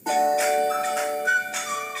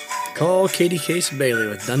Call Katie Case Bailey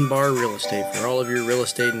with Dunbar Real Estate for all of your real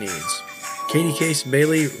estate needs. Katie Case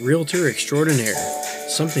Bailey, Realtor Extraordinaire.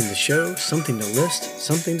 Something to show, something to list,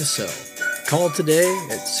 something to sell. Call today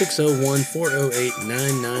at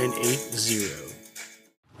 601-408-9980.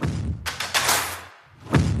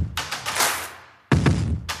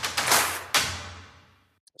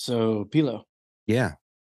 So, Pilo, Yeah.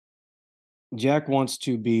 Jack wants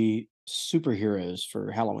to be superheroes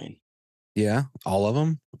for Halloween. Yeah. All of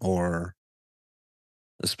them or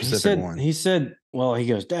a He specific said, one? he said, well, he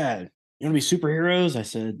goes, Dad, you want to be superheroes? I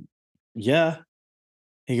said, yeah.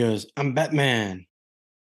 He goes, I'm Batman.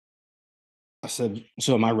 I said,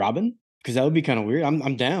 so am I Robin? Because that would be kind of weird.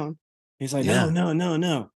 I'm down. He's like, no, Yeah. no, no,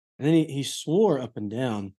 no. And then he swore up and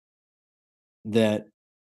down that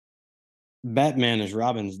Batman is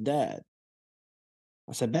Robin's dad.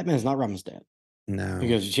 I said, Batman's not Robin's dad. He No.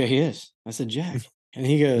 goes, yeah, he is. I said, Jack. And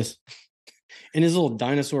he goes, in his little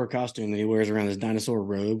dinosaur costume that he wears around his dinosaur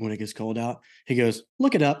robe when it gets cold out, he goes,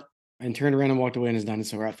 look it up, and turned around and walked away in his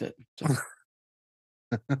dinosaur outfit. So,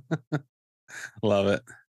 Love it.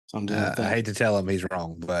 so I'm down with I that. hate to tell him he's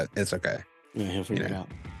wrong, but it's okay. Yeah, he'll figure it know. out.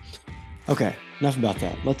 Okay, enough about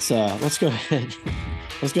that. Let's go ahead.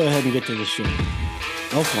 Let's go ahead and get to the show.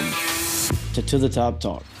 Welcome to the Top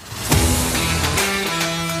Talk.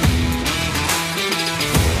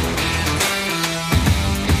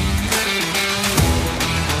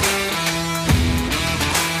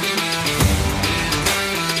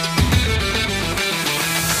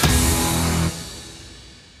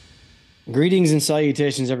 Greetings and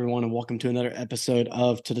salutations, everyone, and welcome to another episode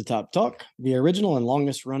of To the Top Talk, the original and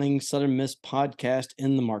longest running Southern Miss podcast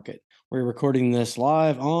in the market. We're recording this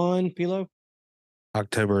live on Pilo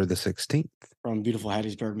October the 16th. from beautiful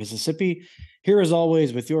Hattiesburg, Mississippi. Here, as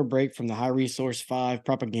always, with your break from the High Resource 5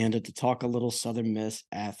 propaganda to talk a little Southern Miss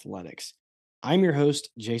athletics. I'm your host,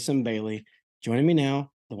 Jason Bailey. Joining me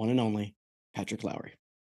now, the one and only Patrick Lowry.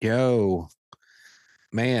 Yo,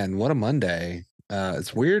 man, what a Monday.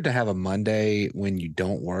 It's weird to have a Monday when you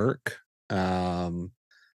don't work.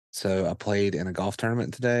 So I played in a golf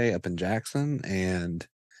tournament today up in Jackson, and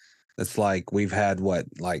it's like we've had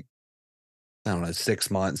I don't know,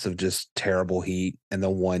 6 months of just terrible heat. And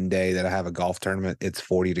the one day that I have a golf tournament, it's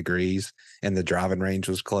 40 degrees and the driving range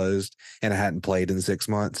was closed and I hadn't played in 6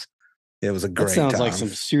 months. It was a great That sounds like time. some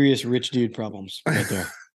serious rich dude problems right there.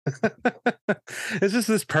 It's just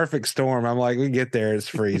this perfect storm. I'm like, we get there, it's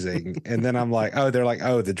freezing. And then I'm like, they're like,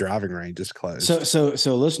 the driving range is closed.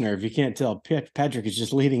 So listener, if you can't tell, Patrick is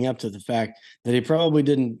just leading up to the fact that he probably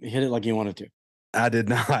didn't hit it like he wanted to. I did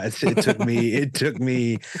not. It took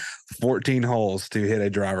me 14 holes to hit a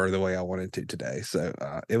driver the way I wanted to today. So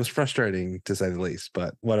it was frustrating to say the least.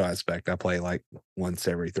 But what do I expect? I play like once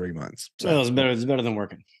every 3 months. So Well, it's better than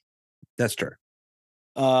working. That's true.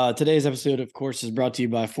 Today's episode, of course, is brought to you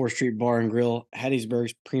by 4th Street Bar and Grill,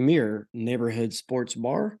 Hattiesburg's premier neighborhood sports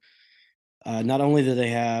bar. Not only do they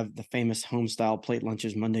have the famous home-style plate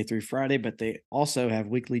lunches Monday through Friday, but they also have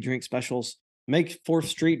weekly drink specials. Make 4th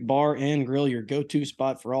Street Bar and Grill your go-to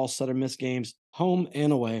spot for all Southern Miss games, home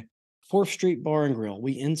and away. 4th Street Bar and Grill.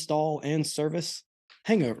 We install and service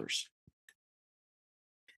hangovers.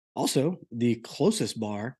 Also, the closest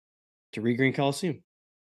bar to Reed Green Coliseum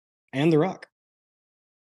and The Rock.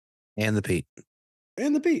 And the Pete.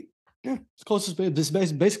 And the Pete. Yeah, it's closest. This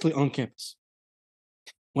is basically on campus.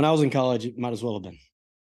 When I was in college, it might as well have been.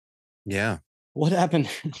 Yeah. What happened?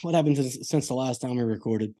 What happened since the last time we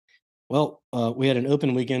recorded? Well, we had an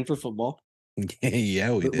open weekend for football.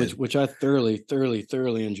 Yeah, we did. Which I thoroughly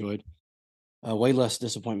enjoyed. Way less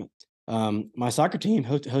disappointment. My soccer team,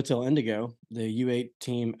 Hotel Indigo, the U8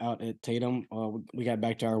 team out at Tatum, we got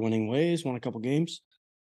back to our winning ways, won a couple games.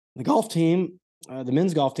 The golf team, the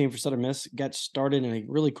men's golf team for Southern Miss, got started in a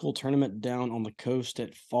really cool tournament down on the coast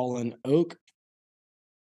at Fallen Oak.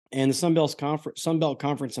 And the Sun Belt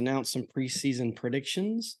Conference announced some preseason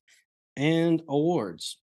predictions and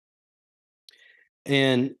awards.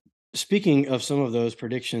 And speaking of some of those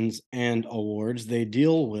predictions and awards, they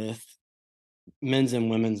deal with men's and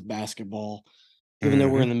women's basketball. Even though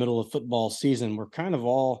we're in the middle of football season, we're kind of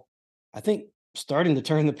all, I think, starting to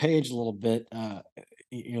turn the page a little bit.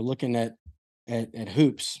 You're looking at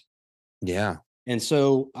hoops. Yeah. And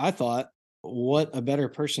so I thought, what a better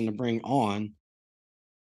person to bring on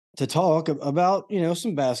to talk about,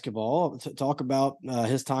 some basketball, to talk about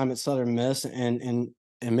his time at Southern Miss, and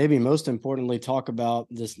maybe most importantly, talk about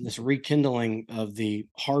this rekindling of the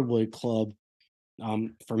Hardwood Club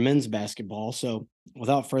for men's basketball. So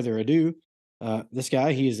without further ado, this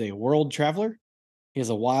guy, he is a world traveler. He is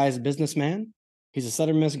a wise businessman. He's a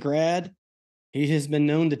Southern Miss grad. He has been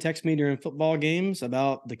known to text me during football games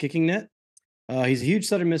about the kicking net. He's a huge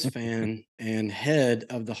Southern Miss fan and head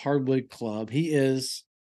of the Hardwood Club. He is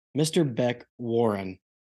Mr. Beck Warren.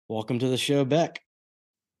 Welcome to the show, Beck.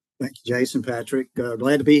 Thank you, Jason Patrick.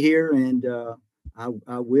 Glad to be here. And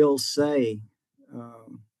I will say,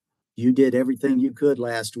 you did everything you could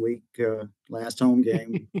last week, last home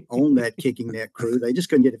game on that kicking net crew. They just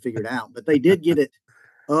couldn't get it figured out, but they did get it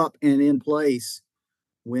up and in place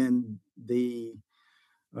when the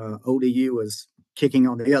ODU was kicking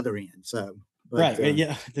on the other end. So, but Right.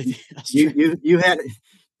 Yeah. That's true. you had,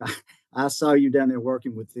 I saw you down there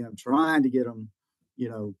working with them, trying to get them,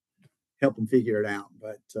 help them figure it out.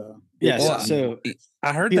 But Yeah. Well, So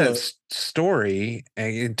I heard Hilo, that story.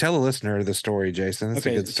 And tell the listener the story, Jason. It's a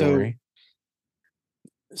okay. good story.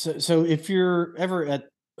 So if you're ever at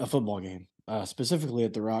a football game, specifically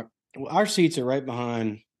at the Rock, our seats are right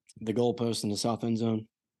behind the goalpost in the south end zone,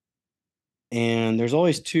 and there's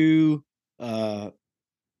always two guardsmen,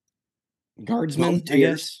 I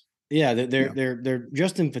guess. Yeah, they're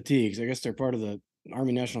just in fatigues. I guess they're part of the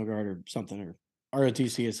Army National Guard or something, or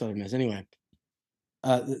ROTC at Southern Miss. Anyway,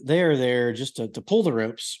 they are there just to pull the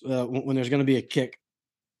ropes when there's going to be a kick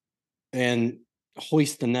and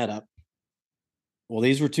hoist the net up. Well,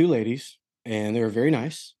 these were two ladies, and they were very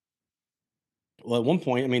nice. Well, at one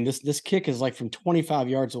point, I mean, this kick is like from 25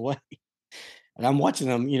 yards away, and I'm watching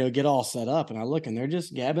them, get all set up, and I look, and they're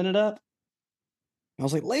just gabbing it up. I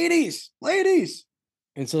was like, ladies, ladies.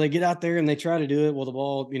 And so they get out there and they try to do it. Well, the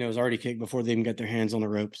ball, is already kicked before they even get their hands on the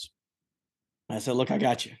ropes. I said, look, I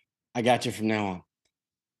got you. I got you from now on.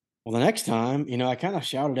 Well, the next time, I kind of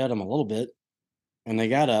shouted at them a little bit, and they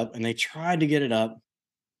got up and they tried to get it up.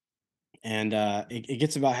 And it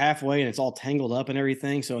gets about halfway and it's all tangled up and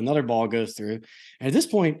everything. So another ball goes through. And at this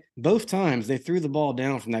point, both times they threw the ball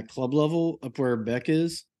down from that club level up where Beck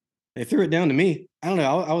is. They threw it down to me. I don't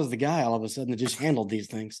know. I was the guy all of a sudden that just handled these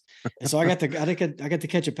things. And so I got to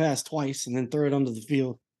catch a pass twice and then throw it onto the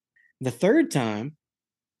field. The third time,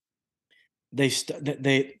 as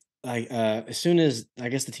soon as I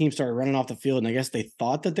guess the team started running off the field and I guess they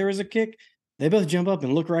thought that there was a kick, they both jump up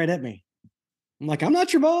and look right at me. I'm like, I'm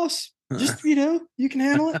not your boss. Just, you can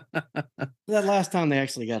handle it. That last time they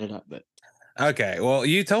actually got it up, but Okay. Well,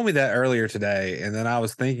 you told me that earlier today, and then I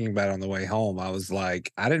was thinking about it on the way home. I was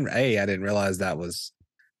like, I didn't realize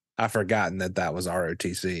I forgotten that was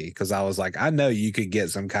ROTC, because I was like, I know you could get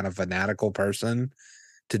some kind of fanatical person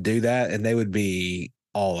to do that, and they would be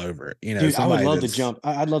all over it. dude, I would somebody love to that's jump.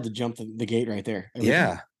 I'd love to jump the gate right there every yeah,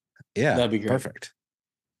 time. yeah, That'd be great. perfect.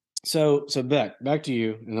 So back to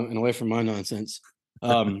you and away from my nonsense.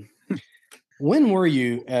 When were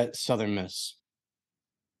you at Southern Miss?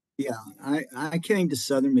 Yeah, I came to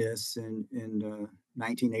Southern Miss in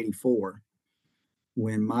 1984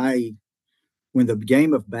 when the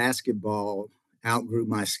game of basketball outgrew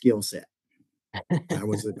my skill set. I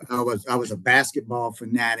was a basketball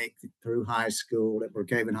fanatic through high school at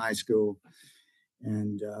Brookhaven High School,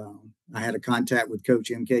 and I had a contact with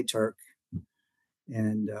Coach M.K. Turk,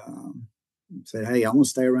 and said, "Hey, I want to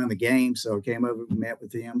stay around the game." So I came over and met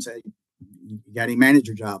with him. Said, "You got any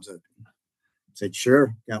manager jobs open?" Said,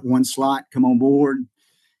 "Sure, got one slot. Come on board."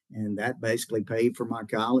 And that basically paid for my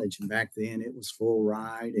college. And back then, it was full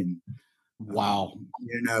ride, and Wow.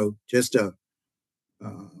 just a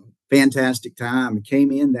fantastic time. I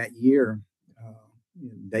came in that year,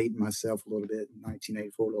 dating myself a little bit, in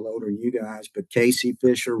 1984, a little older than you guys, but Casey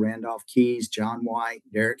Fisher, Randolph Keys, John White,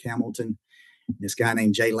 Derek Hamilton, this guy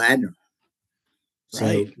named Jay Ladner. So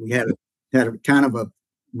Right. we had a kind of a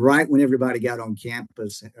right when everybody got on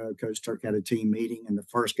campus. Coach Turk had a team meeting, and the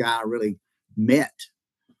first guy I really met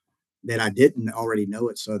that I didn't already know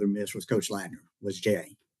at Southern Miss was Coach Ladner, was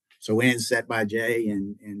Jay. So we ended set by Jay,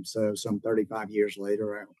 and so some 35 years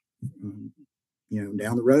later,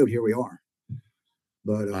 down the road, here we are.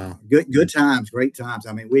 But Wow. good times, great times.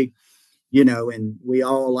 I mean, and we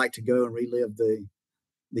all like to go and relive the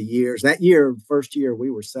years. That year, first year, we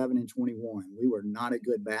were 7-21. We were not a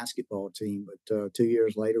good basketball team, but 2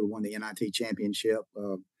 years later, we won the NIT championship.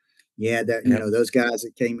 Those guys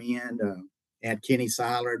that came in, had Kenny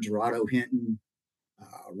Seiler, Gerardo Hinton,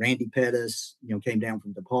 Randy Pettis, came down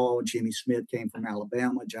from DePaul. Jimmy Smith came from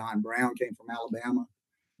Alabama. John Brown came from Alabama.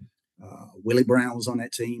 Willie Brown was on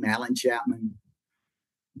that team. Alan Chapman,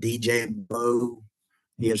 DJ Bowe.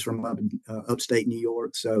 He is from upstate New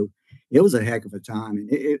York. So it was a heck of a time. And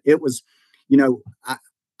it was,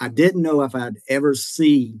 I didn't know if I'd ever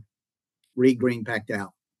see Reed Green packed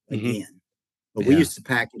out again. Mm-hmm. But we used to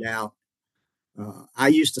pack it out. I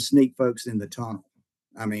used to sneak folks in the tunnel.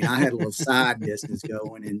 I mean, I had a little side business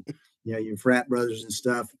going, and your frat brothers and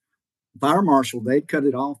stuff. fire marshal, they'd cut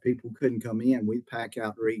it off. People couldn't come in. We'd pack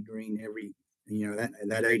out Reed Green every,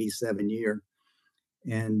 that 87 year.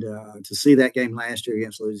 And to see that game last year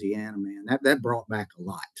against Louisiana, man, that brought back a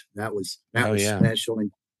lot. That was Oh yeah. special.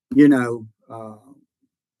 And, you know,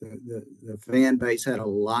 the fan base had a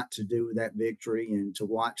lot to do with that victory, and to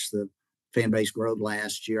watch the fan base grow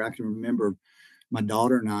last year. I can remember my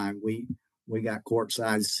daughter and I, we got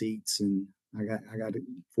courtside seats, and I got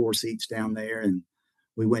 4 seats down there, and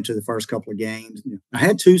we went to the first couple of games. I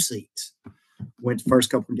had 2 seats. Went to the first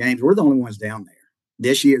couple of games. We're the only ones down there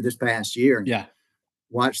this past year. And Yeah.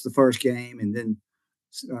 watched the first game, and then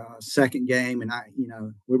second game, and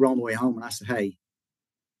we were on the way home, and I said, "Hey,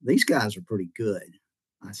 these guys are pretty good."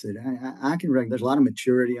 I said, I can recognize there's a lot of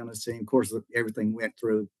maturity on this team. Of course, everything went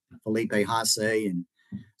through Felipe Hasse. And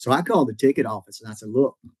so I called the ticket office and I said,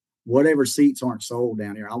 "Look, whatever seats aren't sold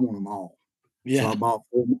down here, I want them all." So I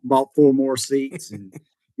bought 4 more seats. And,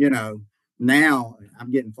 now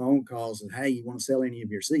I'm getting phone calls and, "Hey, you want to sell any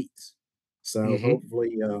of your seats?" So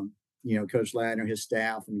hopefully, Coach Ladner, his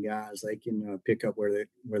staff and guys, they can pick up where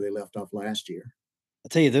they left off last year. I'll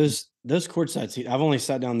tell you, those courtside seats, I've only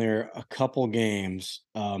sat down there a couple games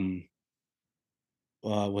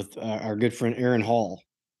with our good friend Aaron Hall.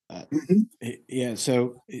 Yeah,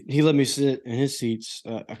 so he let me sit in his seats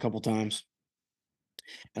a couple times,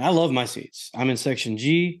 and I love my seats. I'm in section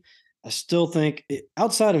G. I still think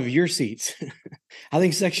outside of your seats, I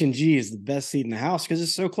think section G is the best seat in the house because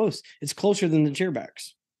it's so close. It's closer than the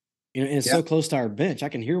chairbacks, and it's so close to our bench. I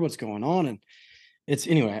can hear what's going on, and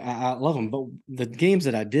anyway. I love them. But the games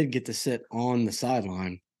that I did get to sit on the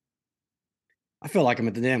sideline, I feel like I'm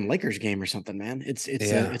at the damn Lakers game or something, man. It's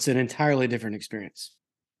an entirely different experience.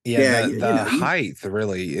 Yeah, the height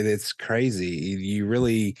really, it's crazy. You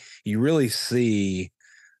really see.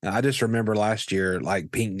 I just remember last year,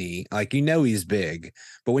 like Pinkney, like he's big,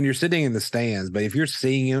 but when you're sitting in the stands, but if you're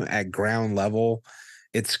seeing him at ground level,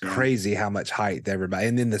 it's crazy how much height everybody,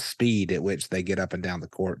 and then the speed at which they get up and down the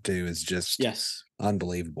court too is just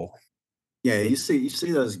unbelievable. Yeah, you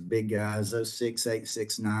see those big guys, those 6'8",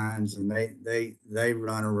 6'9", and they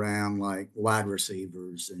run around like wide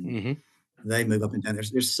receivers, and they move up and down.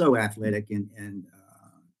 They're so athletic, and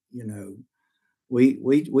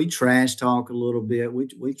we trash talk a little bit.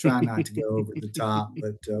 We try not to go over the top,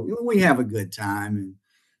 but we have a good time.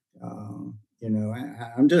 And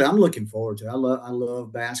I'm looking forward to it. I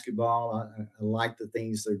love basketball. I like the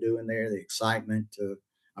things they're doing there, the excitement.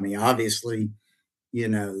 I mean, obviously,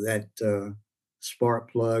 that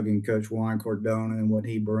spark plug and Coach Juan Cordona and what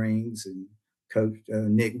he brings, and Coach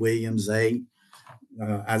Nick Williams,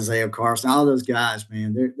 Isaiah Carson, all those guys,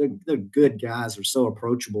 man, they're good guys. They're so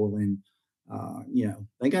approachable, and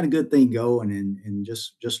they got a good thing going, and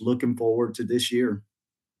just looking forward to this year.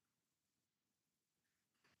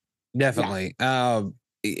 Definitely. And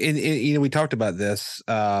we talked about this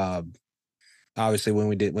obviously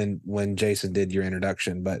when Jason did your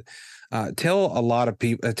introduction, but tell a lot of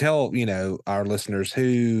people, tell our listeners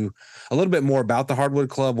a little bit more about the Hardwood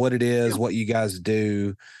Club, what it is, what you guys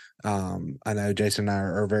do. I know Jason and I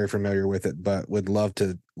are very familiar with it, but would love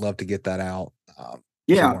to get that out.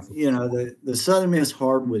 The Southern Miss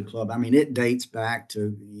Hardwood Club, I mean, it dates back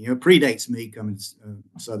to, predates me coming to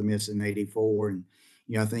Southern Miss in '84. And,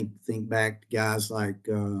 I think back to guys like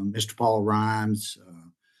Mr. Paul Rhymes,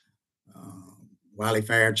 Wiley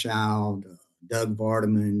Fairchild, Doug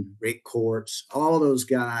Vardaman, Rick Courts, all those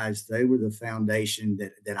guys. They were the foundation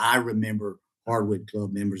that I remember Hardwood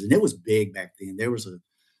Club members. And it was big back then. There was a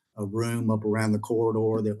room up around the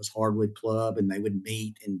corridor that was Hardwood Club, and they would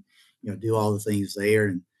meet and do all the things there,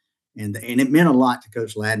 and it meant a lot to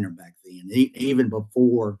Coach Ladner back then. Even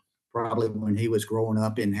before, probably when he was growing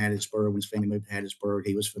up in Hattiesburg, when his family moved to Hattiesburg,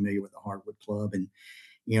 he was familiar with the Hardwood Club, and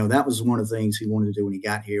that was one of the things he wanted to do when he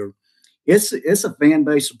got here. It's a fan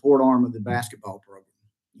base support arm of the basketball program,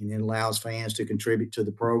 and it allows fans to contribute to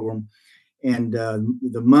the program. And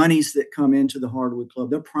the monies that come into the Hardwood Club,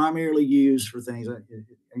 they're primarily used for things.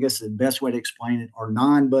 I guess the best way to explain it are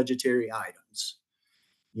non-budgetary items.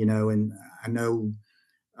 And I know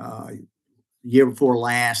year before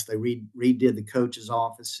last, they redid the coaches'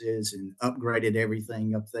 offices and upgraded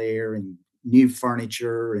everything up there, and new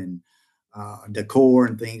furniture and decor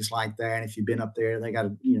and things like that. And if you've been up there, they got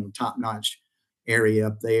a top-notch area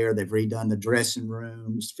up there. They've redone the dressing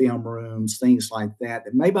rooms, film rooms, things like that.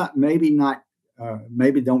 That maybe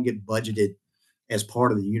don't get budgeted as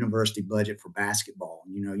part of the university budget for basketball.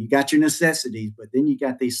 You got your necessities, but then you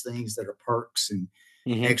got these things that are perks and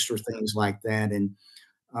extra things like that. And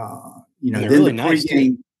then really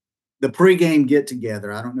the pregame get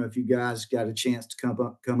together. I don't know if you guys got a chance to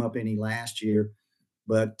come up any last year.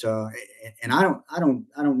 But and I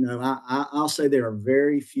don't know. I'll say there are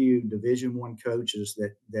very few Division I coaches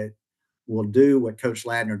that will do what Coach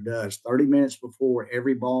Ladner does. 30 minutes before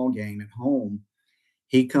every ball game at home,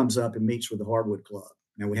 he comes up and meets with the Hardwood Club.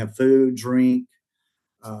 Now we have food, drink,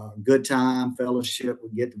 good time, fellowship. We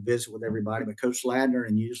get to visit with everybody. But Coach Ladner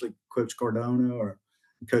and usually Coach Cardona or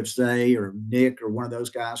Coach Zay or Nick or one of those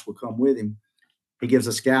guys will come with him. He gives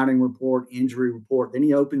a scouting report, injury report. Then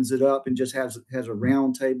he opens it up and just has a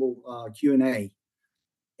round table Q&A.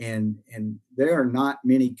 And there are not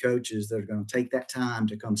many coaches that are going to take that time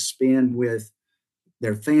to come spend with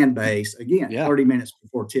their fan base again, Yeah. 30 minutes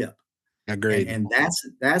before tip. Agreed. And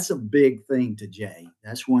that's a big thing to Jay.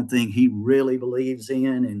 That's one thing he really believes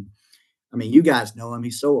in. And I mean, you guys know him.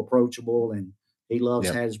 He's so approachable, and he loves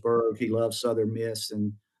Yep. Hattiesburg. He loves Southern Miss,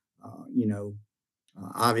 and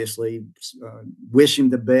obviously wish him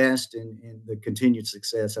the best and the continued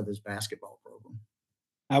success of his basketball program.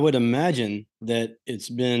 I would imagine that it's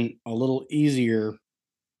been a little easier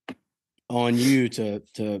on you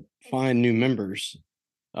to find new members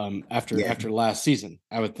after last season,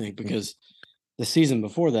 I would think, because the season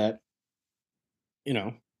before that, it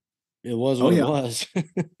was what it was.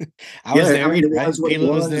 I was there, I mean, it right? was what it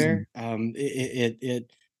Pila was was. there.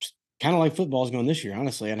 It kind of like football's going this year,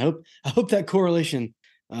 honestly. And I hope that correlation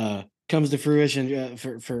comes to fruition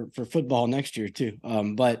for football next year too.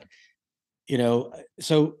 But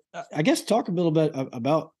so I guess talk a little bit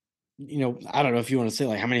about, I don't know if you want to say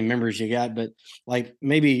like how many members you got, but like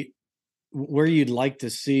maybe where you'd like to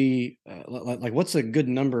see, like what's a good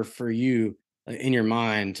number for you in your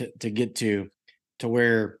mind to get to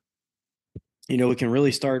where, we can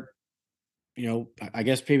really start, I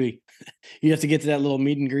guess maybe you have to get to that little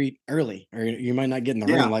meet and greet early, or you might not get in the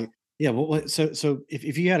Yeah. ring. Like, yeah, so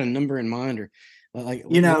if you had a number in mind, or like,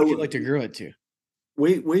 what would you like to grow it to?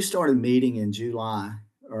 We started meeting in July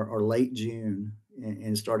or late June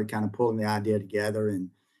and started kind of pulling the idea together. And,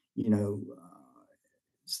 and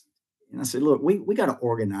I said, look, we got to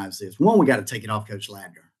organize this. One, we got to take it off Coach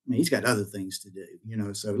Ladner. I mean, he's got other things to do,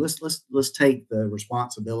 so let's take the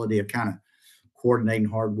responsibility of kind of coordinating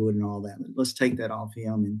Hardwood and all that. Let's take that off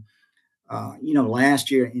him. And, last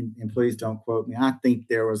year, and please don't quote me, I think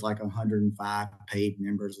there was like 105 paid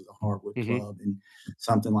members of the Hardwood Mm-hmm. Club and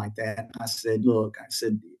something like that. I said, look,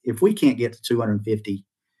 if we can't get to 250,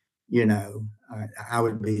 I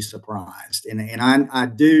would be surprised. And I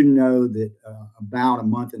do know that about a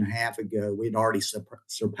month and a half ago, we'd already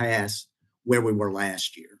surpassed where we were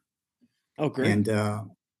last year. Oh, great. And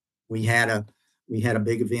we had a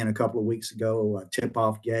big event a couple of weeks ago, a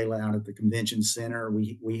tip-off gala out at the convention center.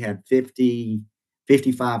 We had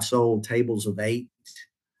 55 sold tables of 8.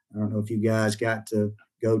 I don't know if you guys got to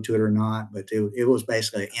go to it or not, but it was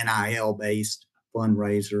basically an NIL-based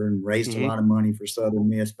fundraiser and raised Mm-hmm. a lot of money for Southern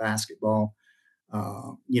Miss basketball.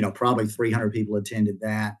 Probably 300 people attended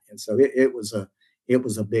that, and so it was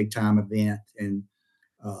a big time event. And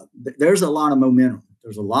there's a lot of momentum.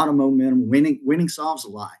 There's a lot of momentum. Winning solves a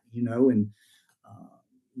lot, and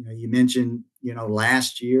you mentioned,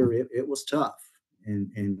 last year it was tough,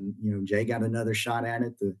 and Jay got another shot at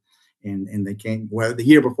it. And they came the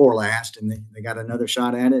year before last, and they got another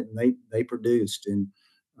shot at it, and they produced. And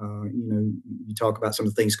you talk about some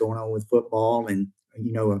of the things going on with football, and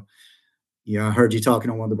I heard you talking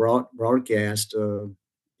on one of the broadcasts.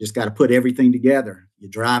 Just got to put everything together. You're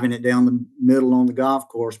driving it down the middle on the golf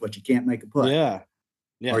course, but you can't make a putt. Yeah.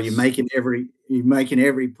 Yes. Or you're making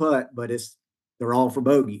every putt, but they're all for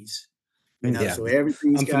bogeys. Yeah. So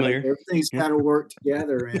everything's got to work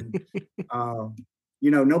together. And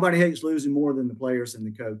nobody hates losing more than the players and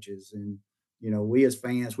the coaches. And we as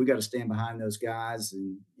fans, we got to stand behind those guys.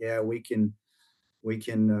 And yeah, we can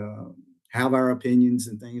have our opinions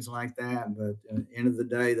and things like that, but at the end of the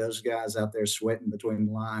day, those guys out there sweating between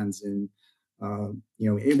the lines, and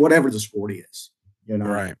whatever the sport is,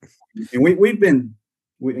 Right. And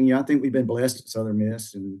I think we've been blessed at Southern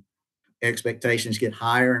Miss, and expectations get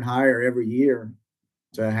higher and higher every year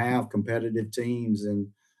to have competitive teams. And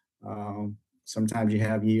sometimes you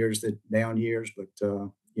have down years, but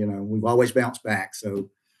we've always bounced back. So,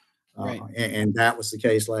 right. And that was the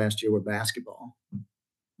case last year with basketball.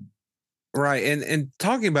 Right. And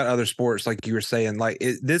talking about other sports, like you were saying, like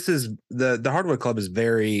this is the Hardwood Club is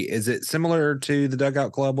it similar to the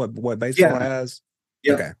Dugout Club, what baseball has?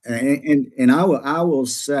 Yeah. Okay. And I will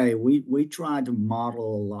say we tried to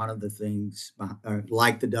model a lot of the things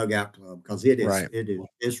like the Dugout Club, because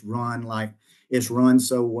it's run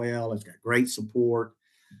so well. It's got great support,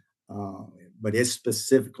 but it's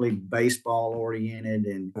specifically baseball oriented,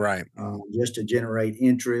 and right. Just to generate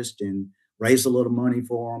interest. And raise a little money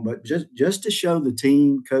for them, but just to show the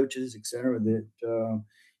team, coaches, et cetera, that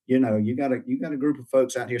you got a group of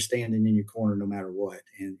folks out here standing in your corner no matter what,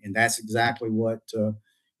 and that's exactly what the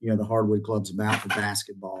Hardwood Club's about for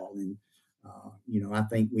basketball. And I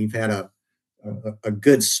think we've had a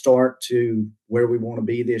good start to where we want to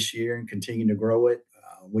be this year and continue to grow it.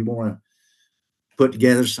 We want to put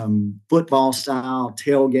together some football style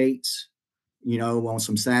tailgates, on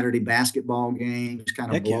some Saturday basketball games,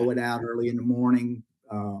 kind of Heck yeah. blow it out early in the morning.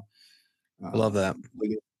 I love that.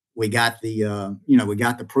 We got the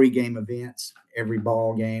pregame events. Every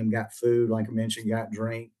ball game got food, like I mentioned, got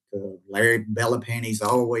drink. Larry Bellapenny's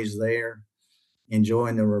always there,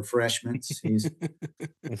 enjoying the refreshments. He's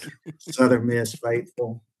Southern Miss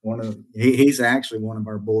faithful. He's actually one of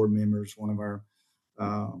our board members, one of our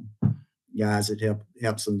um, guys that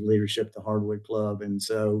helps in leadership at the Hardwood Club, and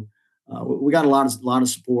so we got a lot of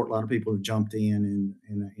support. A lot of people have jumped in,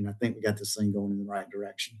 and I think we got this thing going in the right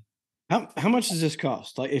direction. How much does this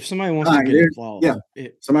cost? Like, if somebody wants All to right, get involved,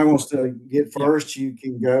 somebody wants to get Yeah. first, you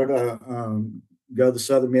can go to the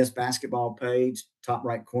Southern Miss basketball page, top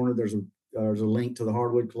right corner. There's a link to the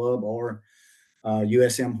Hardwood Club or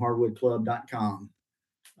usmhardwoodclub.com.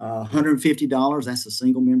 $150, that's a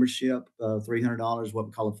single membership. $300, what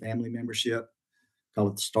we call a family membership. Call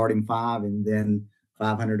it the starting five, and then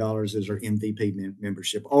 $500 is our MVP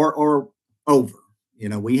membership or over.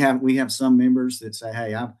 We have some members that say,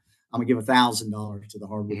 "Hey, I'm gonna give $1,000 to the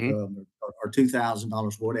Hardwood Mhm. Club or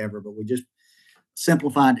 $2,000, whatever." But we just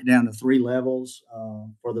simplified it down to three levels.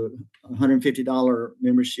 For the $150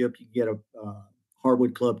 membership, you get a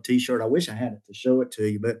Hardwood Club T-shirt. I wish I had it to show it to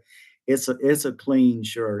you, but it's a clean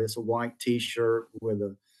shirt. It's a white T-shirt with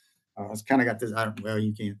a it's kind of got this. I don't. Well,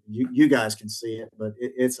 you can't. You guys can see it, but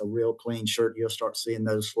it's a real clean shirt. You'll start seeing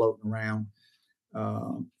those floating around.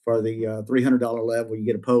 For the $300 level, you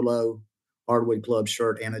get a polo Hardwood Club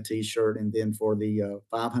shirt and a T-shirt, and then for the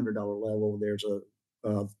 $500 level, there's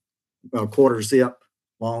a quarter zip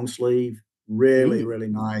long sleeve, really Mm, really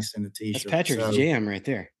nice, and a that's T-shirt. Patrick's So jam right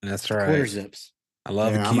there. That's The quarter right. zips. I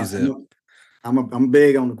love a yeah, I'm Q a, zip. I'm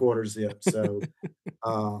big on the quarter zip. So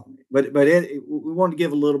but we want to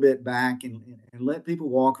give a little bit back and let people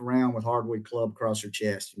walk around with Hardwood Club across their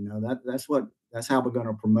chest. That's how we're going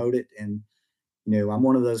to promote it. And I'm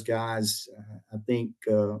one of those guys. I think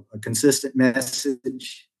a consistent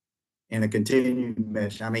message and a continued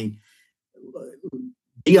message. I mean,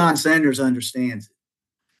 Deion Sanders understands it.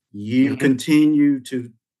 You Mhm. continue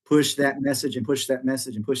to push that message and push that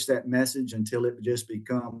message and push that message until it just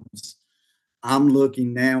becomes, I'm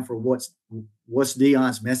looking now for what's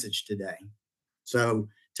Dion's message today. So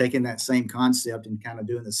taking that same concept and kind of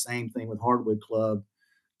doing the same thing with Hardwood Club,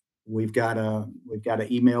 we've got an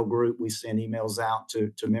email group. We send emails out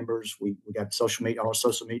to members. We got social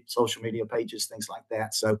media pages, things like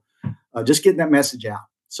that. So just getting that message out.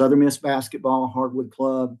 Southern Miss basketball, Hardwood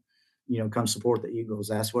Club, come support the Eagles.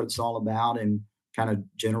 That's what it's all about, and kind of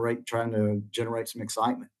trying to generate some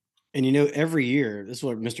excitement. And every year, this is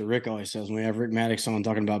what Mr. Rick always says when we have Rick Maddox on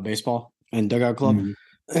talking about baseball and Dugout Club.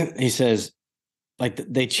 Mhm. He says, like,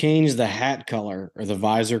 they change the hat color or the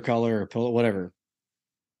visor color or pillow, whatever,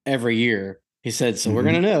 every year. He said, so we're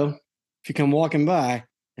Mhm. going to know if you come walking by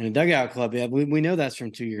in a Dugout Club. Yeah, we know that's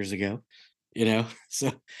from 2 years ago.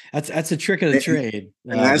 So that's a trick of the trade.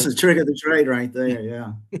 That's a trick of the trade right there.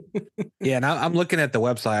 Yeah. Yeah, and I'm looking at the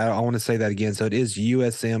website. I want to say that again. So it is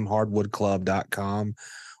usmhardwoodclub.com,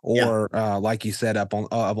 Yeah. or like you said, up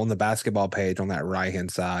on the basketball page on that right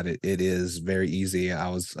hand side. It is very easy.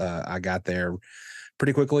 I got there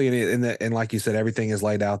pretty quickly, and like you said, everything is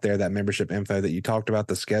laid out there. That membership info that you talked about,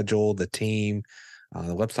 the schedule, the team,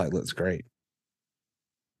 the website looks great.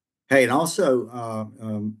 Hey, and also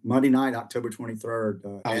Monday night, October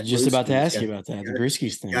 23rd, I was at just about to Brewski's, ask you about that, the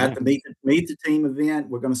Brewskis thing. got Yeah. the meet the team event.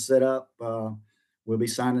 We're going to set up. We'll be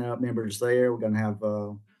signing up members there. We're going to have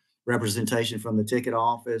representation from the ticket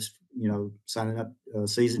office. Signing up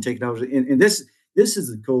season ticket holders. And this is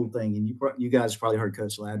the cool thing. And you guys probably heard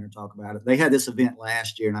Coach Ladner talk about it. They had this event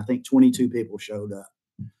last year, and I think 22 people showed up.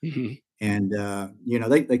 Mhm. And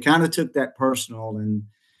they kind of took that personal, and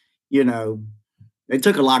you know they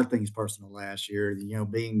took a lot of things personal last year.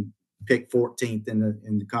 Being picked 14th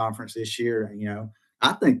in the conference this year.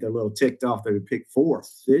 I think they're a little ticked off they were picked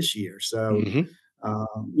fourth this year. So, Mhm.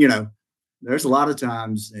 um, you know, there's a lot of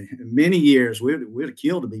times, many years we'd have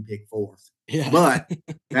killed to be picked fourth. Yeah. But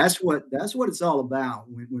that's what it's all about.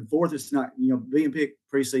 When fourth is not, being picked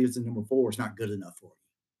preseason number four is not good enough for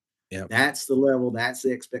you. Yep. That's the level, that's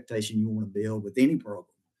the expectation you want to build with any program.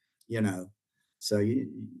 you know. So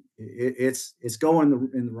it's going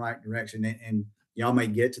in the right direction, and y'all may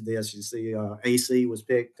get to this. You see, AC was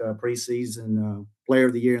picked preseason player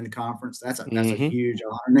of the year in the conference. That's a huge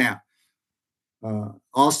honor. Now,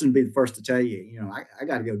 Austin would be the first to tell you, I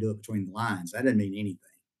got to go do it between the lines. That doesn't mean anything,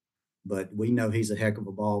 but we know he's a heck of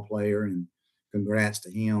a ball player, and congrats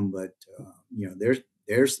to him. But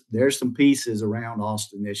there's some pieces around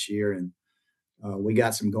Austin this year, and we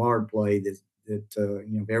got some guard play that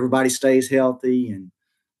if everybody stays healthy and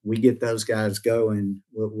we get those guys going,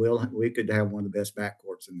 we could have one of the best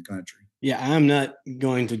backcourts in the country. Yeah, I'm not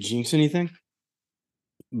going to jinx anything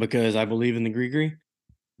because I believe in the Gree,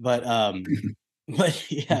 but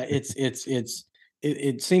but yeah,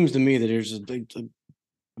 it seems to me that there's a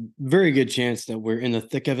very good chance that we're in the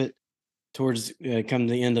thick of it towards come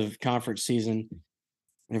the end of conference season,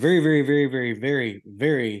 and a very, very, very, very, very,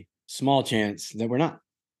 very small chance that we're not.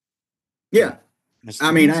 Yeah,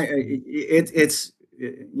 I mean, it's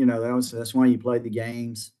that's why you play the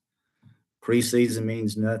games. Preseason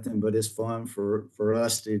means nothing, but it's fun for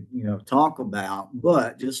us to talk about.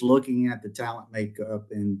 But just looking at the talent makeup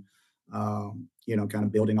and kind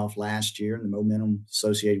of building off last year and the momentum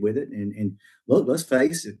associated with it, and look, let's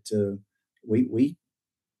face it, we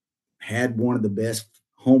had one of the best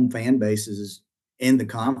home fan bases in the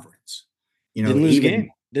conference. Didn't lose a game.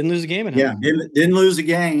 Didn't lose a game at home. Yeah, didn't lose a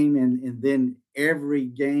game, and then every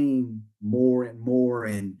game more and more,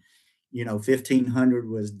 and 1,500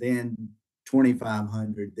 was then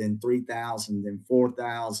 2,500, then 3,000, then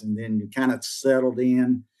 4,000, then you kind of settled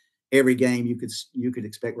in. Every game you could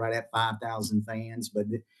expect right at 5,000 fans,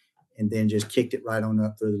 and then just kicked it right on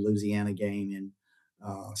up through the Louisiana game, and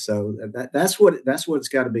so that's what it's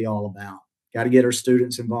got to be all about. Got to get our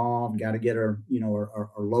students involved. Got to get our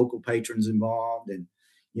local patrons involved, and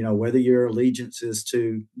whether your allegiance is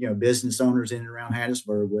to business owners in and around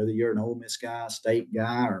Hattiesburg, whether you're an Ole Miss guy, state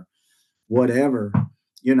guy, or whatever,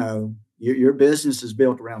 your business is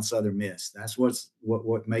built around Southern Miss. That's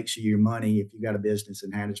what makes you your money if you got a business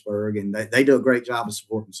in Hattiesburg, and they do a great job of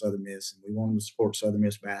supporting Southern Miss, and we want them to support Southern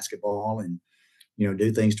Miss basketball and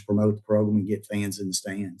do things to promote the program and get fans in the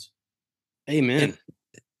stands. Amen.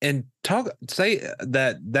 And say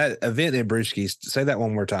that event in Brewski's, say that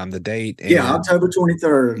one more time, the date. Yeah, October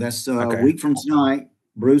 23rd. That's a week from tonight.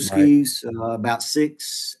 Brewski's, about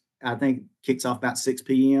 6, I think, kicks off about 6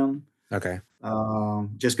 p.m. Okay.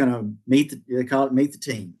 Just going to meet the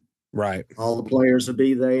team. Right. All the players will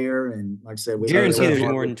be there. And like I said, we guarantee there's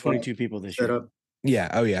more than 22 people this year. Yeah.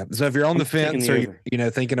 Oh yeah. So if you're on the fence or you're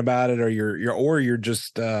thinking about it, or you're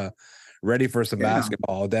just ready for some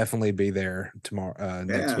basketball, definitely be there tomorrow.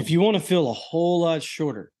 Next week. If you want to feel a whole lot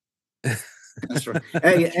shorter. That's right.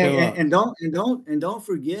 Hey, and don't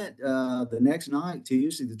forget the next night,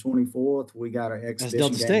 Tuesday the 24th, we got our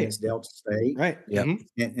exhibition game against Delta State. Right. Yeah.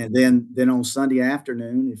 And then on Sunday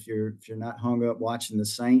afternoon, if you're not hung up watching the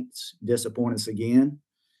Saints disappoint us again,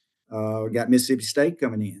 we got Mississippi State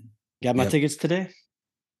coming in. Got my tickets today.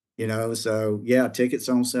 So yeah, tickets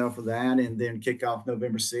on sale for that, and then kick off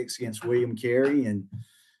November 6th against William Carey, and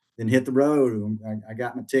then hit the road. I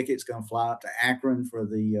got my tickets, going to fly up to Akron for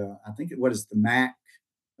the I think what is the MAC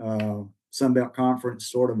Sunbelt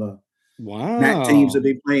Conference, sort of a MAC teams will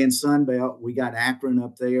be playing Sunbelt. We got Akron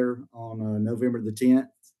up there on November the 10th,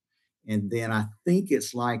 and then I think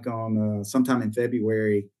it's like on sometime in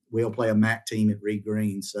February we'll play a MAC team at Reed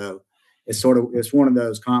Green. So it's one of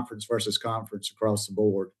those conference versus conference across the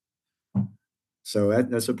board. So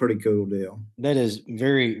that's a pretty cool deal. That is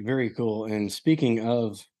very, very cool. And speaking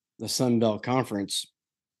of the Sun Belt Conference,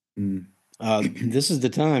 this is the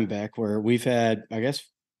time back where we've had, I guess,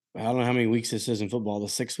 I don't know how many weeks this is in football, the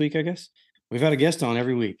 6th week, I guess. We've had a guest on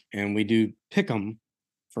every week, and we do pick them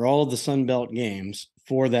for all of the Sun Belt games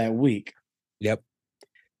for that week. Yep.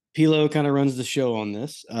 Pilo kind of runs the show on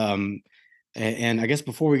this. And I guess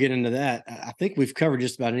before we get into that, I think we've covered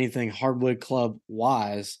just about anything Hardwood Club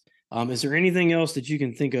wise. Is there anything else that you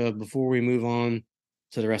can think of before we move on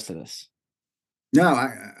to the rest of this? No,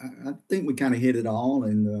 I think we kind of hit it all.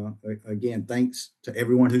 And again, thanks to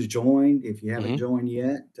everyone who's joined. If you haven't joined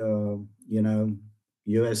yet,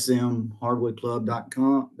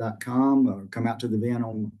 USMHardwoodClub.com, or come out to the event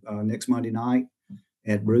on next Monday night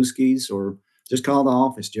at Brewski's, or just call the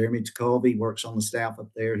office. Jeremy Tacovey works on the staff up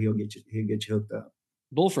there. He'll get you hooked up.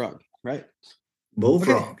 Bullfrog, right?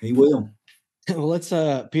 Bullfrog, okay. He will. Well, let's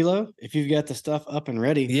Pilo, if you've got the stuff up and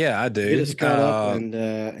ready. Yeah, I do. Get us caught up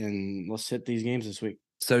and let's hit these games this week.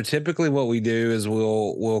 So typically what we do is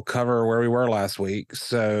we'll cover where we were last week.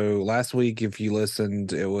 So last week, if you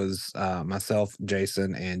listened, it was myself,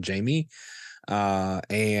 Jason, and Jamie.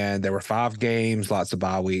 And there were 5 games, lots of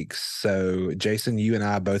bye weeks. So Jason, you and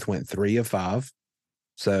I both went 3 of 5.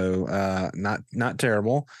 So not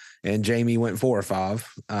terrible. And Jamie went 4 or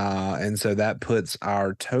 5. And so that puts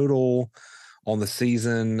our total on the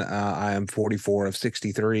season. I am 44 of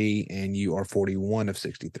 63, and you are 41 of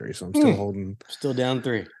 63. So I'm still holding. Still down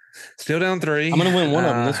 3. Still down 3. I'm gonna win one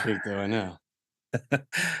of them this week, though. I know.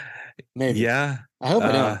 Maybe. Yeah. I hope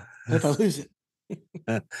I don't. I hope I lose it.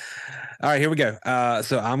 All right, here we go.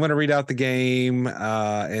 So I'm going to read out the game,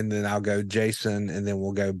 and then I'll go Jason, and then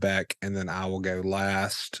we'll go Beck, and then I will go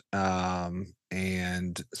last.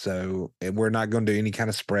 And so we're not going to do any kind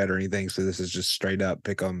of spread or anything. So this is just straight up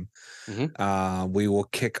pick 'em. We will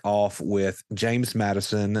kick off with James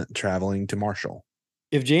Madison traveling to Marshall.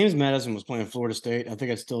 If James Madison was playing Florida State, I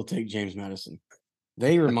think I'd still take James Madison.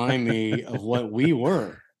 They remind me of what we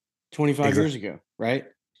were 25 years ago, right?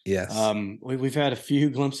 Yes. We've had a few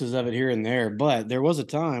glimpses of it here and there, but there was a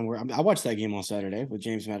time where I watched that game on Saturday with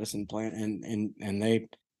James Madison playing, and they,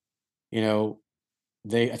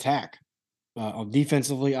 they attack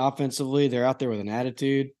defensively, offensively. They're out there with an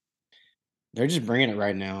attitude. They're just bringing it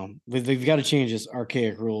right now. They've got to change this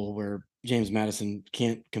archaic rule where James Madison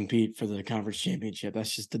can't compete for the conference championship.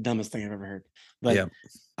 That's just the dumbest thing I've ever heard. But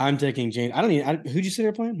I'm taking James. Who'd you say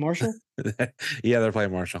they're playing? Marshall? Yeah, they're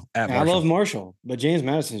playing Marshall. Marshall. I love Marshall, but James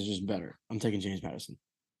Madison is just better. I'm taking James Madison.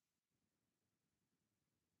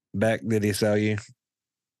 Beck, did he sell you?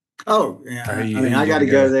 Oh, yeah. I got to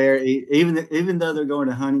go there. Even though they're going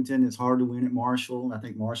to Huntington, it's hard to win at Marshall. I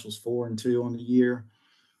think Marshall's 4-2 on the year.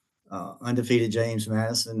 Undefeated James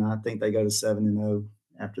Madison. I think they go to 7-0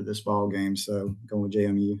 after this ball game. So going with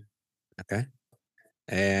JMU. Okay.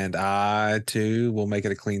 And I too will make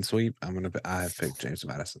it a clean sweep. I have picked James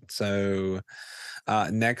Madison. So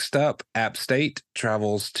next up, App State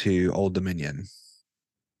travels to Old Dominion.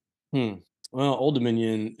 Well, Old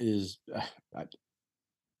Dominion is.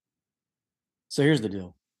 So here's the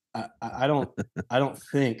deal. I don't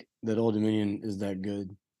think that Old Dominion is that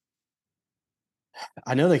good.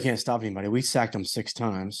 I know they can't stop anybody. We sacked them 6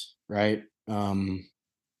 times, right?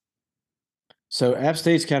 So App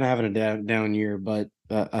State's kind of having a down year, but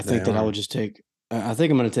I think that I would just take. I think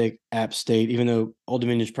I'm going to take App State, even though Old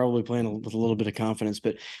Dominion is probably playing with a little bit of confidence.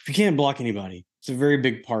 But if you can't block anybody, it's a very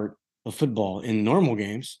big part of football in normal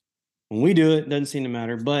games. When we do it, it doesn't seem to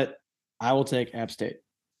matter. But I will take App State.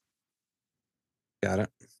 Got it.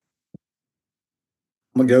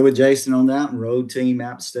 I'm gonna go with Jason on that. Road team,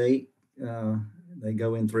 App State. They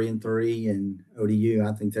go in 3-3, and ODU,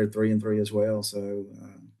 I think they're 3-3 as well. So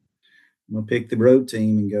I'm gonna pick the road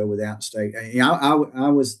team and go with App State. I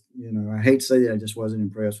was, I hate to say that, I just wasn't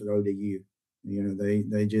impressed with ODU.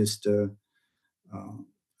 They just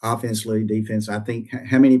offensively, defense. I think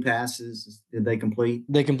how many passes did they complete?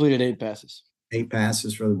 They completed 8 passes. 8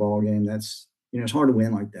 passes for the ball game. That's it's hard to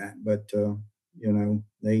win like that, but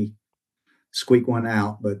they squeak one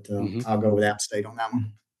out. But I'll go with App State on that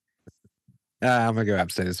one. I'm gonna go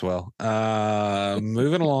App State as well.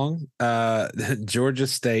 Moving along, Georgia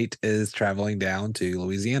State is traveling down to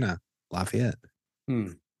Louisiana, Lafayette.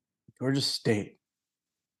 Georgia State.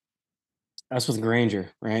 That's with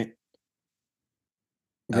Granger, right?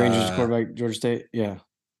 Granger's quarterback, Georgia State. Yeah.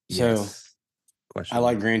 So I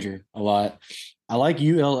like Granger a lot. I like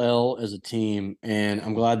ULL as a team, and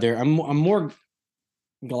I'm glad I'm more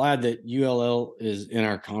glad that ULL is in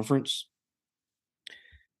our conference.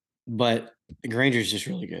 But Granger's just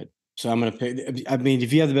really good. So I'm going to pick. I mean,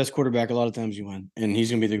 if you have the best quarterback, a lot of times you win, and he's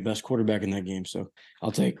going to be the best quarterback in that game. So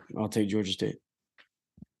I'll take Georgia State.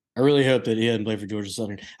 I really hope that he hadn't played for Georgia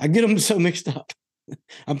Southern. I get them so mixed up.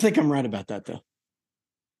 I think I'm right about that, though.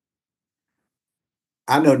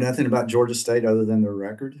 I know nothing about Georgia State other than their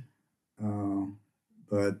record,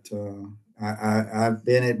 but I've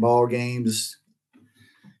been at ball games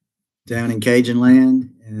down in Cajun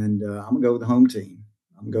land, and I'm gonna go with the home team.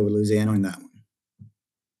 I'm gonna go with Louisiana on that one.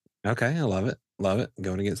 Okay, I love it. Love it.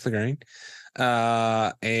 Going against the grain.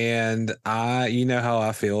 And you know how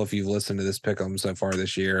I feel if you've listened to this pick'em so far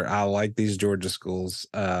this year. I like these Georgia schools.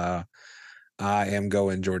 I am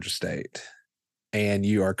going Georgia State. And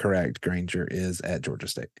you are correct. Granger is at Georgia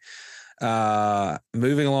State.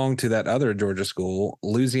 Moving along to that other Georgia school,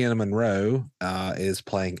 Louisiana Monroe is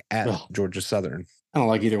playing at Georgia Southern. I don't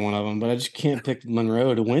like either one of them, but I just can't pick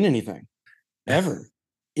Monroe to win anything ever.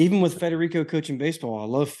 Even with Federico coaching baseball, I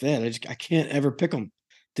love Fed. I can't ever pick them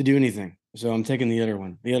to do anything. So I'm taking the other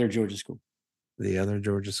one, the other Georgia school. The other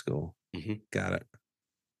Georgia school. Got it.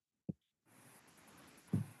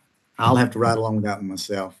 I'll have to ride along with that one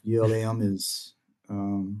myself. ULM is.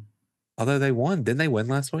 Although they won, didn't they win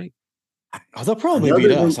last week? They'll probably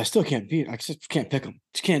beat us. I still can't beat. I just can't pick them.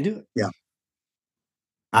 Just can't do it. Yeah.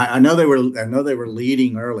 I know they were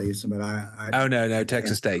leading early, so, but Oh no, I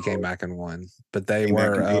Texas can't State came recall. back and won, but they Came back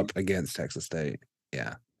were and beat. up against Texas State.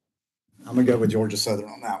 Yeah. I'm gonna go with Georgia Southern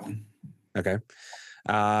on that one. Okay.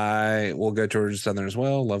 I will go Georgia Southern as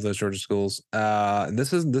well. Love those Georgia schools. And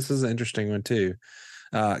this is an interesting one too.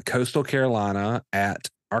 Coastal Carolina at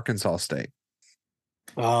Arkansas State.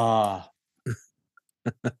 Ah,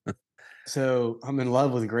 so I'm in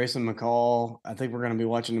love with Grayson McCall. I think we're gonna be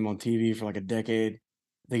watching him on TV for like a decade.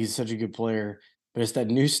 I think he's such a good player, but it's that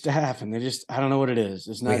new staff, and I don't know what it is.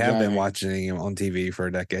 It's We not have been jiving. watching him on TV for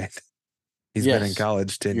a decade. He's been in Yes,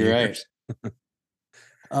 college 10 you're right.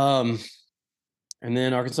 years. And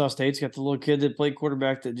then Arkansas State's got the little kid that played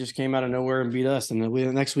quarterback that just came out of nowhere and beat us. And the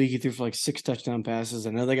next week he threw for like 6 touchdown passes.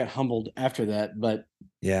 I know they got humbled after that, but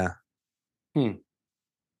Yeah. you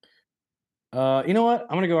know what?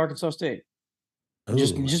 I'm gonna go Arkansas State.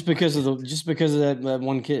 Just Ooh, just I like because of it. that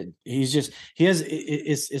one kid.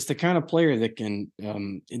 It's the kind of player that can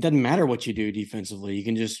it doesn't matter what you do defensively. You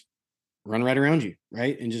can just run right around you,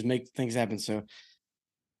 right? And just make things happen. So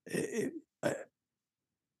it,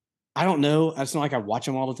 I don't know. It's not like I watch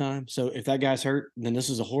him all the time. So if that guy's hurt, then this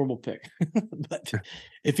is a horrible pick. But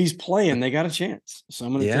if he's playing, they got a chance. So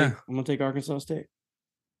Yeah. I'm gonna take Arkansas State.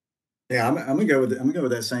 Yeah, I'm gonna go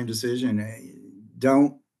with that same decision.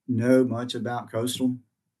 Don't know much about Coastal.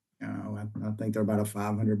 I think they're about a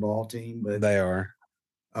 500 ball team, but They are.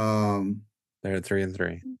 um, They're at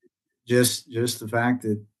 3-3. just the fact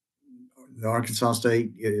that the Arkansas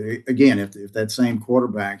State again, if that same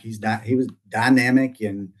quarterback, he was dynamic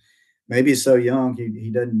and maybe he's so young he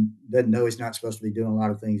doesn't know he's not supposed to be doing a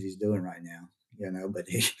lot of things he's doing right now, but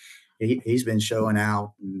he's been showing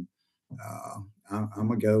out, and I'm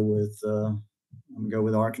gonna go with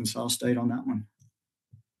Arkansas State on that one.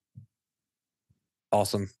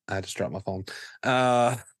 Awesome. I just dropped my phone.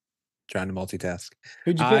 Trying to multitask.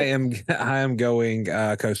 Who'd you I pick? am going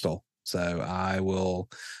Coastal. So I will,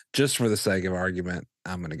 just for the sake of argument,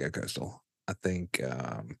 I'm going to go Coastal. I think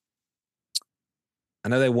I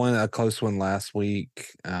know they won a close one last week.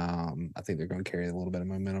 I think they're going to carry a little bit of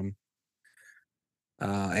momentum.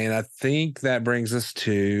 And I think that brings us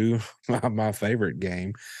to my favorite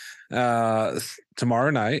game. Tomorrow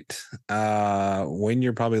night, when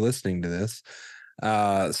you're probably listening to this,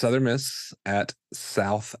 Southern Miss at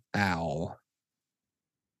South Owl.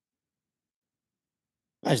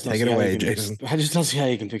 I just don't Take see it how you away, can Jason. I just don't see how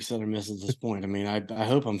you can pick Southern Miss at this point. I mean, I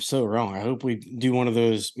hope I'm so wrong. I hope we do one of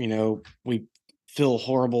those, we feel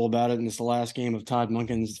horrible about it and it's the last game of Todd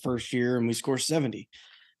Monken's first year and we score 70.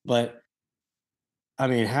 But I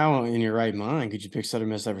mean, how in your right mind could you pick Southern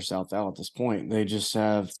Miss over South Al at this point? They just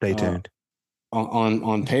have Stay tuned.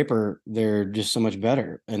 on paper, they're just so much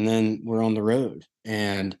better. And then we're on the road.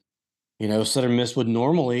 And Southern Miss would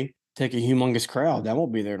normally take a humongous crowd. That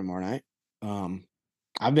won't be there tomorrow night.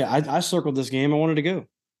 I circled this game. I wanted to go.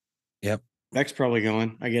 Yep. Beck's probably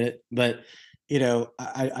going. I get it, but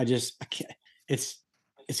I can't.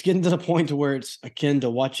 It's getting to the point to where it's akin to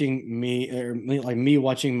watching me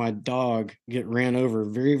watching my dog get ran over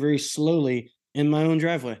very, very slowly in my own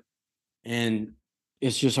driveway, and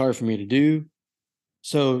it's just hard for me to do.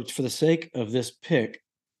 So, for the sake of this pick,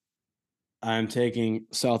 I'm taking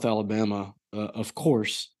South Alabama. Of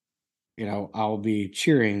course, I'll be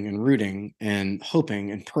cheering and rooting and hoping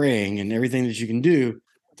and praying and everything that you can do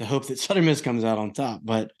to hope that Southern Miss comes out on top.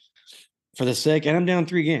 But for the sake, and I'm down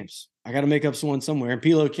 3 games, I got to make up someone somewhere. And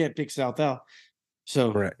Pilo can't pick South Al,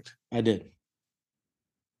 so Correct. I did.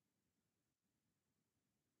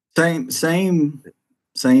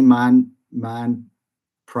 Same mind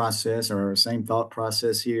process or same thought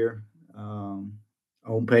process here.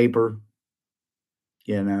 On paper,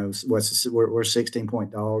 we're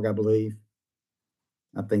 16-point dog, I believe.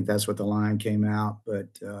 I think that's what the line came out, but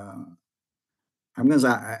I'm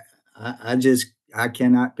gonna I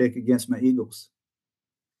cannot pick against my Eagles,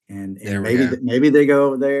 and There we maybe go. maybe they go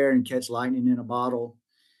over there and catch lightning in a bottle.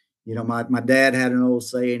 My dad had an old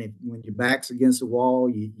saying: when your back's against the wall,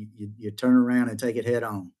 you turn around and take it head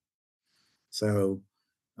on. So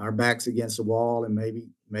our backs against the wall, and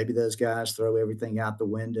maybe those guys throw everything out the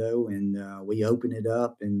window, and we open it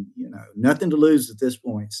up, and nothing to lose at this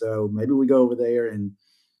point. So maybe we go over there and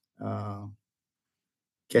uh,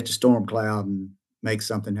 catch a storm cloud and make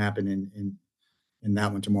something happen in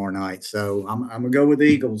that one tomorrow night. So I'm gonna go with the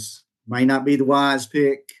Eagles. May not be the wise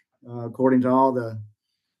pick according to all the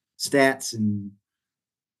stats and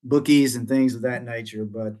bookies and things of that nature,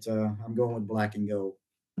 but I'm going with black and gold.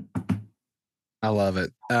 I love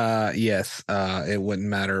it. Yes, it wouldn't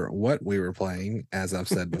matter what we were playing, as I've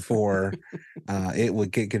said before.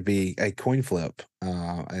 It could be a coin flip,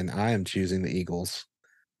 and I am choosing the Eagles.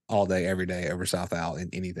 all day, every day over South Al in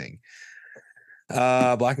anything.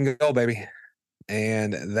 Black and gold, baby.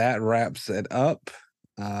 And that wraps it up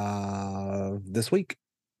this week.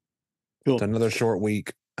 Cool. It's another short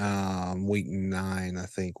week. Week 9, I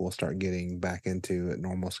think we'll start getting back into a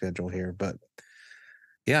normal schedule here. But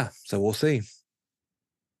yeah, so we'll see.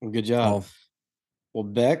 Well, good job. Well,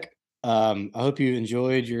 Beck, I hope you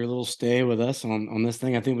enjoyed your little stay with us on this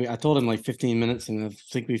thing. I told him like 15 minutes, and I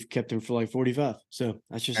think we've kept him for like 45. So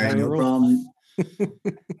that's just how we no roll. problem.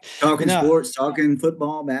 Talking sports, talking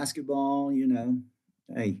football, basketball,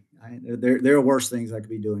 hey, there are worse things I could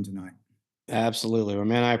be doing tonight. Absolutely. Well,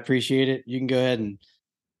 man, I appreciate it. You can go ahead and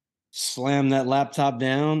slam that laptop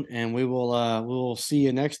down, and we will see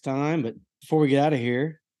you next time. But before we get out of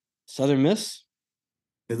here, Southern Miss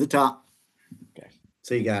to the top. Okay.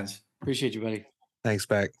 See you guys. Appreciate you, buddy. Thanks,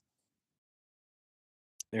 Beck.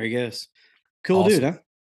 There he goes. Cool Awesome. dude, huh?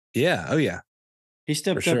 Yeah. Oh, yeah. He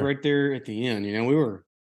stepped up right there at the end. We were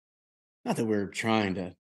not that we were trying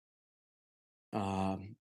to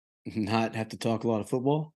not have to talk a lot of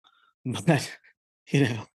football, but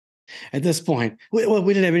at this point, we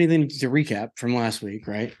didn't have anything to recap from last week,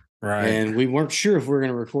 right? Right. And we weren't sure if we were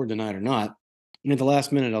going to record tonight or not. And at the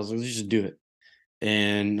last minute, I was like, let's just do it.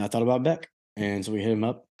 And I thought about Beck, and so we hit him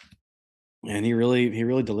up, and he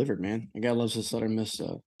really delivered, man. The guy loves his Southern Miss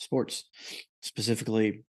sports,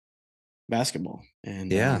 specifically basketball,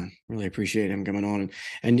 and really appreciate him coming on.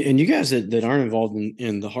 And you guys that aren't involved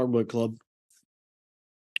in the Hardwood Club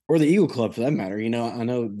or the Eagle Club for that matter, I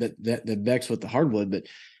know that Beck's with the Hardwood, but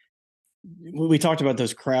we talked about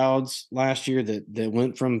those crowds last year that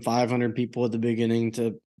went from 500 people at the beginning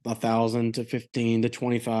to 1,000 to 15 to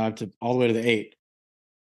 25 to all the way to the 8.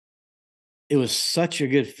 It was such a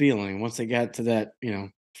good feeling once they got to that,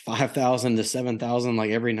 5,000 to 7,000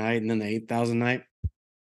 like every night, and then the 8,000 night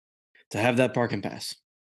to have that parking pass.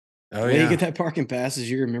 Oh, the way you get that parking pass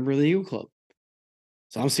is you're a member of the Eagle Club.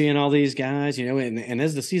 So I'm seeing all these guys, and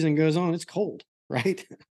as the season goes on, it's cold, right?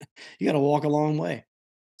 You got to walk a long way.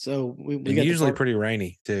 So we get usually pretty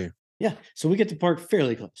rainy too. Yeah. So we get to park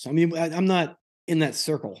fairly close. I mean, I'm not in that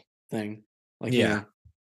circle thing, like,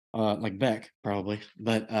 like Beck probably,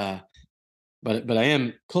 but I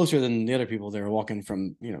am closer than the other people that are walking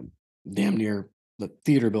from, damn near the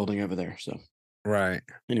theater building over there. So, right.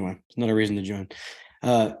 Anyway, it's another reason to join.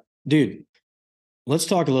 Dude, let's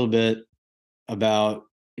talk a little bit about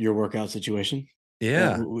your workout situation.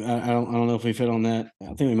 Yeah. I don't know if we've hit on that.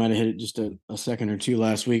 I think we might have hit it just a second or two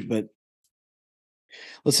last week, but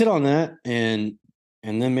let's hit on that and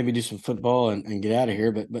then maybe do some football and get out of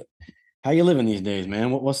here. But how you living these days,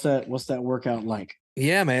 man? What's that workout like?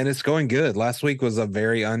 Yeah, man, it's going good. Last week was a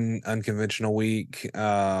very unconventional week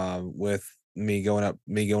with me going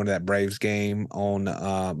to that Braves game on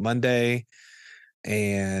Monday.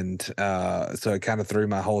 And so it kind of threw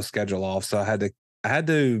my whole schedule off. So I had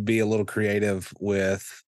to be a little creative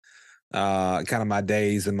with kind of my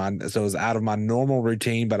days and so it was out of my normal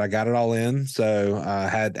routine, but I got it all in. So I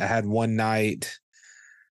had one night.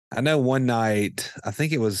 I know one night, I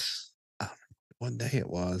think it was what day it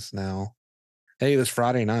was now. Hey, it was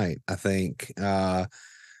Friday night, I think. I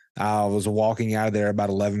was walking out of there about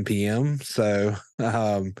 11 p.m. So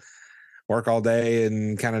work all day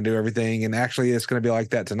and kind of do everything. And actually, it's going to be like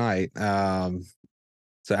that tonight.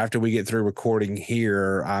 So after we get through recording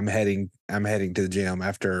here, I'm heading to the gym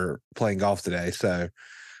after playing golf today. So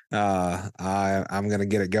I'm going to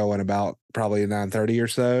get it going about probably 9:30 or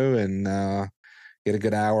so, and get a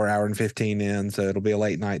good hour and 15 in. So it'll be a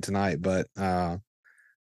late night tonight, but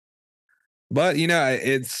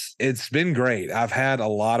it's been great. I've had a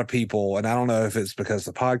lot of people, and I don't know if it's because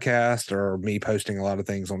of the podcast or me posting a lot of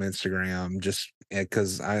things on Instagram, just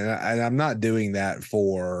because I'm not doing that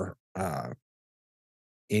for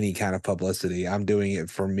any kind of publicity. I'm doing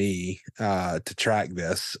it for me to track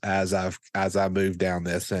this as I move down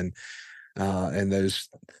this and those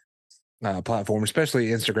platforms, especially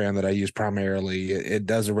Instagram that I use primarily. It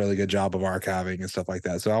does a really good job of archiving and stuff like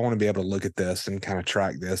that. So I want to be able to look at this and kind of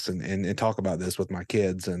track this and talk about this with my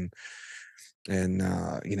kids and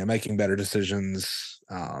making better decisions,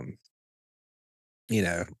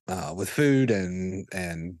 with food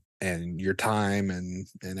and your time and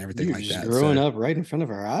everything You're like just that. Growing up right in front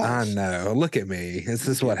of our I eyes. know. Look at me. This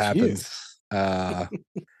is what happens. You'll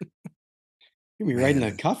be writing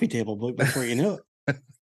a coffee table book before you know it.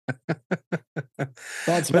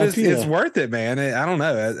 Thoughts but about it's worth it, man. I don't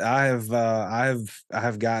know. I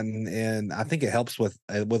have gotten in. I think it helps with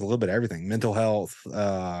a little bit of everything. Mental health,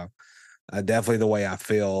 definitely the way I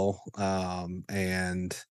feel,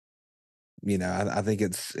 and I think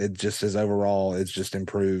it just is overall, it's just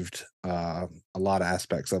improved a lot of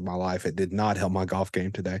aspects of my life. It did not help my golf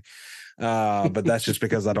game today. But that's just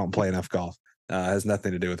because I don't play enough golf. It has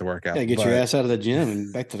nothing to do with the workout. Gotta get your ass out of the gym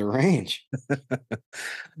and back to the range.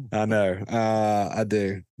 I know. I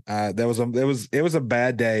do. It was a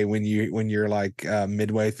bad day when you're like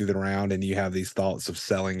midway through the round and you have these thoughts of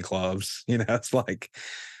selling clubs. It's like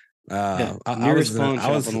Yeah, I nearest was pawn I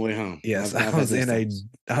shop was on the way home. yes, I've had those thoughts.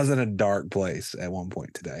 I was in a dark place at one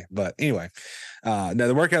point today. But anyway, no,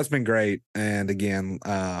 the workout's been great. And again,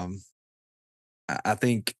 I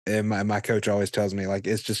think my coach always tells me like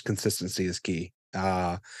it's just consistency is key.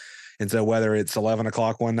 And so whether it's 11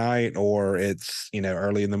 o'clock one night or it's,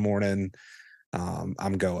 early in the morning,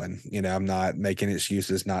 I'm going. I'm not making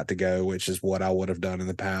excuses not to go, which is what I would have done in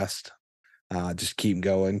the past. Just keep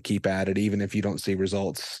going, keep at it, even if you don't see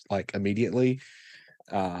results like immediately.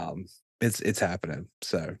 It's happening.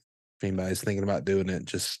 So if anybody's thinking about doing it,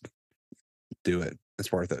 just do it.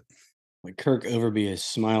 It's worth it. Like Kirk Overby is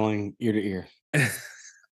smiling ear to ear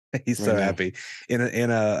He's right so now. happy in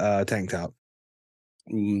a tank top.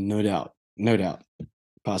 No doubt. No doubt.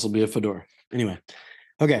 Possibly a fedora. Anyway.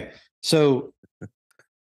 Okay. So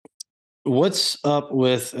what's up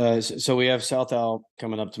with so we have South Al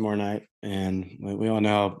coming up tomorrow night, and we all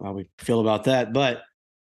know how we feel about that. But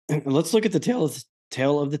let's look at the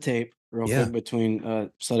tail of the tape real Yeah. quick between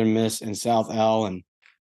Southern Miss and South Al, and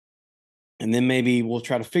then maybe we'll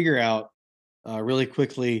try to figure out really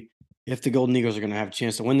quickly if the Golden Eagles are going to have a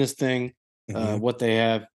chance to win this thing, what they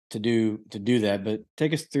have to do that. But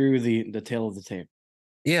take us through the tail of the tape.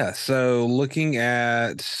 Yeah, so looking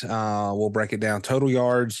at, we'll break it down. Total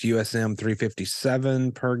yards, USM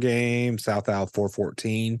 357 per game, South Al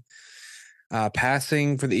 414.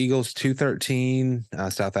 Passing for the Eagles 213.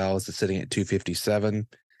 South Al is sitting at 257.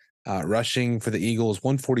 Rushing for the Eagles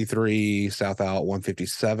 143. South Al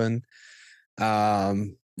 157.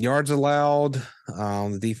 Yards allowed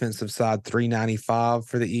on the defensive side 395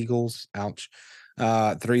 for the Eagles. Ouch.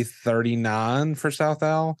 339 for South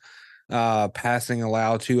Al. Passing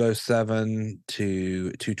allowed 207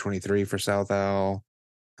 to 223 for South Al.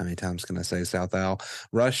 How many times can I say South Al?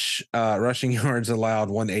 Rushing yards allowed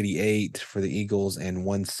 188 for the Eagles and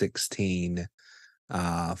 116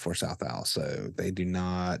 for South Al. So they do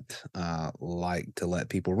not like to let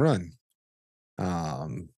people run.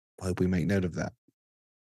 Hope we make note of that.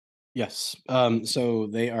 Yes. So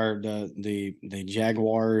they are the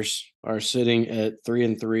Jaguars are sitting at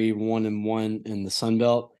 3-3, 1-1 in the Sun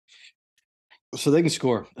Belt. So they can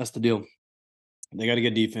score. That's the deal. They got a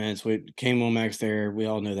good defense. We Kane Womack's there. We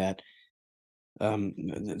all know that.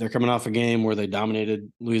 They're coming off a game where they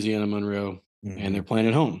dominated Louisiana Monroe, and they're playing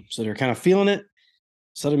at home. So they're kind of feeling it.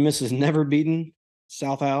 Southern Miss has never beaten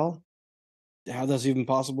South Al. How that's even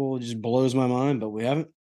possible, it just blows my mind, but we haven't.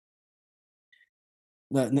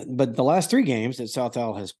 But the last three games that South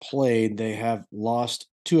Al has played, they have lost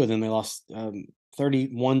two of them. They lost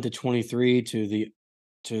 31-23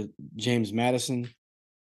 to James Madison,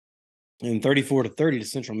 and 34-30 to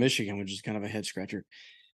Central Michigan, which is kind of a head scratcher.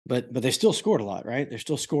 But they still scored a lot, right? They're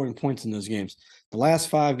still scoring points in those games. The last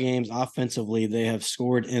five games offensively, they have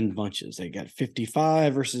scored in bunches. They got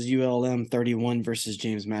 55 versus ULM, 31 versus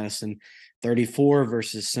James Madison, 34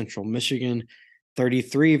 versus Central Michigan,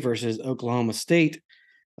 33 versus Oklahoma State,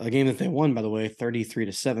 a game that they won, by the way,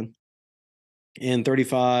 33-7, and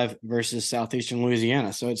 35 versus Southeastern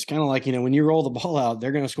Louisiana. So it's kind of like, when you roll the ball out,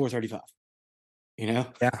 they're going to score 35, Yeah.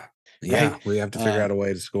 Right? We have to figure out a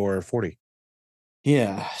way to score 40.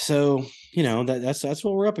 Yeah. So, that's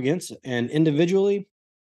what we're up against. And individually,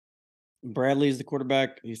 Bradley is the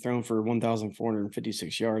quarterback. He's thrown for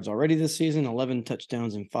 1,456 yards already this season, 11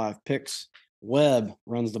 touchdowns and 5 picks. Webb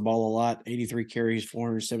runs the ball a lot, 83 carries,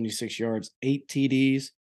 476 yards, 8 TDs.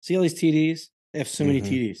 See all these TDs? They have so many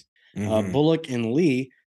TDs. Bullock and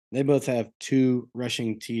Lee, they both have 2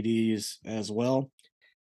 rushing TDs as well.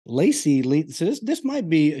 Lacey leads. So this might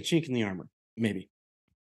be a chink in the armor, maybe.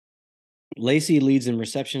 Lacey leads in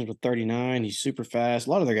receptions with 39. He's super fast. A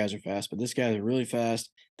lot of their guys are fast, but this guy is really fast.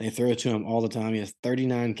 They throw it to him all the time. He has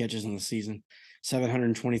 39 catches in the season,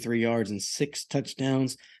 723 yards and 6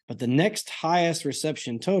 touchdowns. But the next highest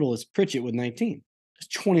reception total is Pritchett with 19. It's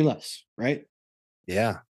 20 less, right?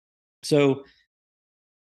 Yeah. So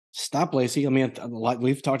stop Lacey. I mean,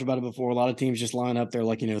 we've talked about it before. A lot of teams just line up. They're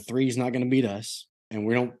like, 3 is not going to beat us, and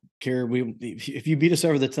we don't care. If you beat us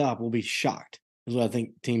over the top, we'll be shocked. Is what I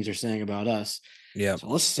think teams are saying about us. Yeah. So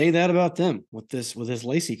let's say that about them with this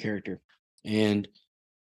Lacey character. And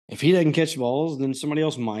if he doesn't catch balls, then somebody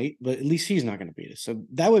else might, but at least he's not going to beat us. So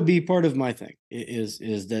that would be part of my thing is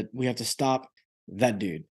that we have to stop that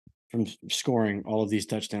dude. from scoring all of these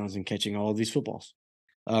touchdowns and catching all of these footballs.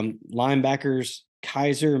 Linebackers,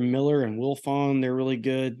 Kaiser, Miller, and Wilfon, they're really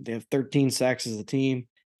good. They have 13 sacks as a team,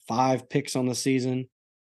 5 picks on the season.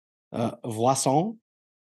 Voisin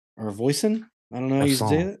or Voisin, I don't know how you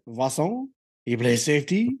say it. Voisin, he plays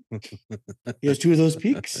safety. He has 2 of those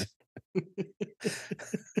picks.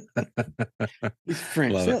 He's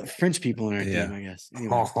French. Love They it. let French people in our Yeah. team, I guess.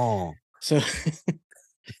 Anyway,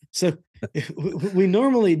 so we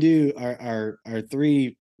normally do our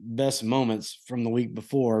 3 best moments from the week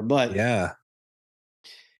before, but Yeah.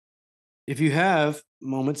 if you have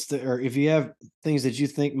moments or if you have things that you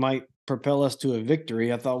think might propel us to a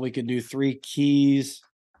victory, I thought we could do 3 keys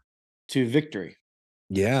to victory.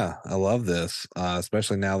 Yeah, I love this,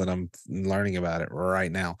 especially now that I'm learning about it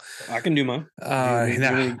right now. I can do mine. Okay,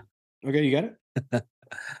 You got it?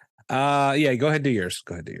 yeah, go ahead, do yours.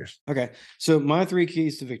 Go ahead, do yours. Okay. So my 3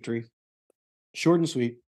 keys to victory, short and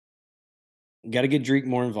sweet. Got to get Drake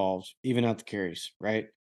more involved, even out the carries, right?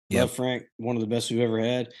 Yep. Love Frank, one of the best we've ever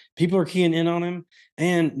had. People are keying in on him,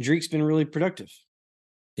 and Drake's been really productive.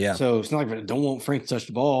 Yeah. So it's not like I don't want Frank to touch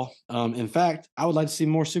the ball. In fact, I would like to see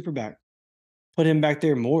more super back. Put him back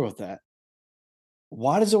there more with that.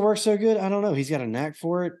 Why does it work so good? I don't know. He's got a knack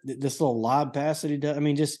for it. This little lob pass that he does. I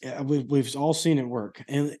mean, just we've all seen it work.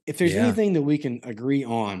 And if there's anything that we can agree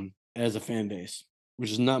on as a fan base,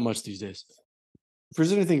 which is not much these days, if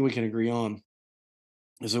there's anything we can agree on,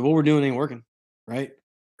 is that what we're doing ain't working, right?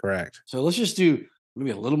 Correct. So let's just do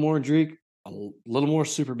maybe a little more Drake, a little more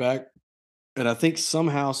super back, and I think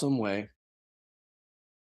somehow, some way,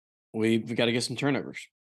 we've got to get some turnovers.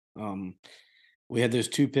 We had those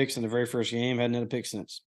 2 picks in the very first game. Hadn't had a pick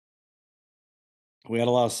since. We had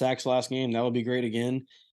a lot of sacks last game. That would be great again,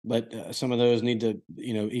 but some of those need to,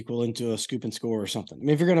 equal into a scoop and score or something. I mean,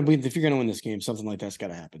 if you're gonna win this game, something like that's got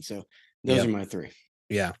to happen. So those are my 3.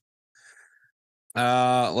 Yeah.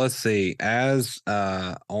 Let's see. As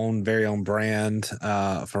very own brand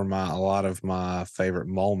for a lot of my favorite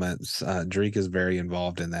moments, Drake is very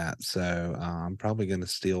involved in that. So I'm probably going to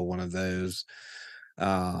steal one of those.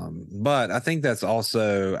 But I think that's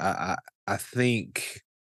also I think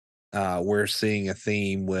we're seeing a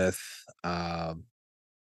theme with I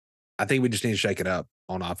think we just need to shake it up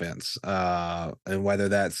on offense. And whether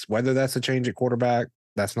that's a change at quarterback,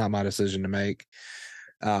 that's not my decision to make.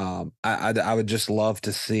 I would just love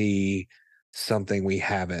to see something we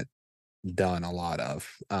haven't done a lot of.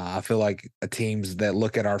 I feel like teams that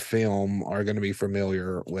look at our film are going to be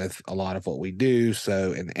familiar with a lot of what we do.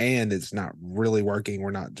 So and it's not really working.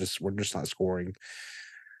 We're just not scoring.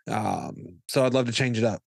 So I'd love to change it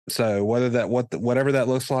up. So whatever that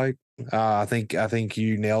looks like, I think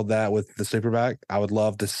you nailed that with the superback. I would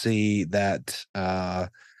love to see that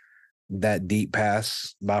that deep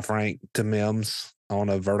pass by Frank to Mims on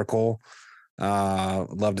a vertical.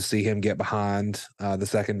 Love to see him get behind the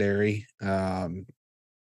secondary. And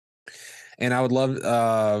I would love.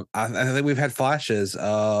 I think we've had flashes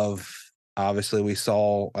of. Obviously, we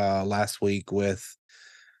saw last week with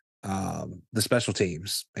the special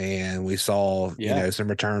teams, and we saw some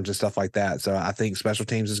returns and stuff like that. So I think special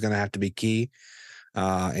teams is going to have to be key.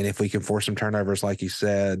 And if we can force some turnovers, like you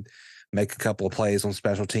said, make a couple of plays on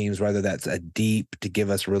special teams, whether that's a deep to give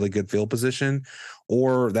us really good field position,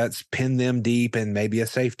 or that's pin them deep and maybe a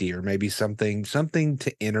safety, or maybe something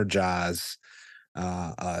to energize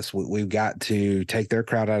us. We've got to take their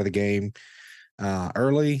crowd out of the game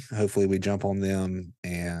early. Hopefully we jump on them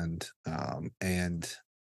and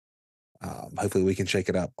hopefully we can shake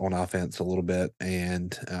it up on offense a little bit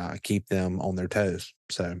and keep them on their toes.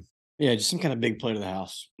 So yeah, just some kind of big play to the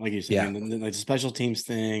house, like you said. Yeah. I mean, like the special teams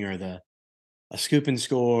thing, or a scoop and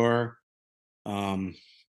score, a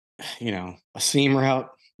seam route,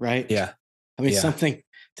 right? Yeah. I mean, Yeah. something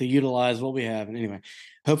to utilize what we have. And anyway,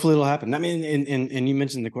 hopefully it'll happen. I mean, and you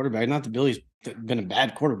mentioned the quarterback. Not that Billy's been a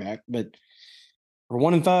bad quarterback, but we're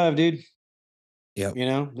 1-5, dude. Yep.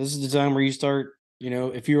 This is the time where you start.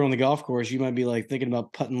 If you were on the golf course, you might be like thinking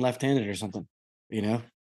about putting left-handed or something.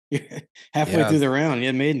 Halfway through the round, you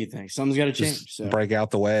haven't made anything. Something's got to change. So break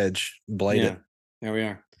out the wedge, blade it. There we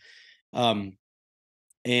are.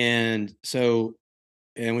 And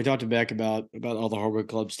we talked to Beck about all the Hardwood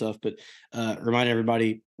Club stuff, but remind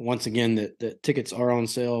everybody once again that tickets are on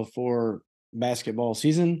sale for basketball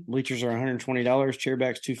season. Bleachers are $120,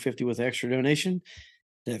 chairbacks $250 with extra donation.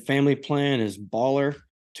 That family plan is baller.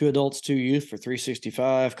 2 adults, 2 youth for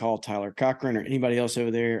 $365. Call Tyler Cochran or anybody else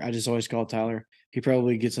over there. I just always call Tyler. He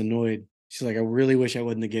probably gets annoyed. She's like, I really wish I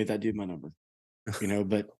wouldn't have gave that dude my number,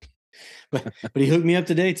 but he hooked me up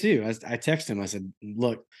today too. I texted him. I said,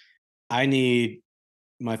 look, I need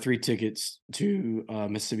my 3 tickets to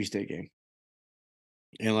Mississippi State game.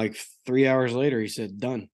 And like 3 hours later, he said,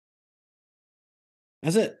 "Done."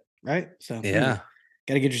 That's it, right? So anyway, Yeah.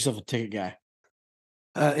 got to get yourself a ticket guy.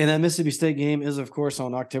 And that Mississippi State game is, of course,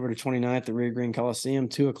 on October the 29th at Rio Green Coliseum,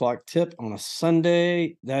 2 o'clock tip on a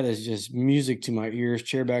Sunday. That is just music to my ears.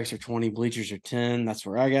 Chairbacks are 20, bleachers are 10. That's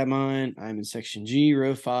where I got mine. I'm in section G,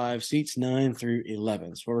 row 5, seats 9 through 11.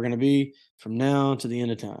 That's where we're going to be from now to the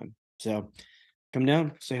end of time. So come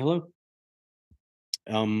down, say hello.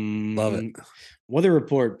 Love it. Weather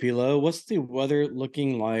report, Pilo. What's the weather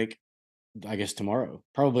looking like? I guess tomorrow.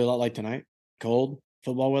 Probably a lot like tonight. Cold,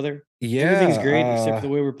 football weather. Everything's great except for the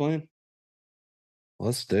Yeah. way we're playing.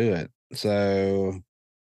 Let's do it. So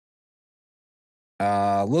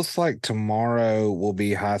looks like tomorrow will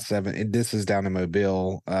be high 7. This is down in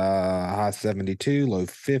Mobile. High 72, low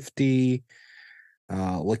 50.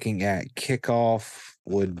 Looking at kickoff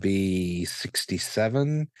would be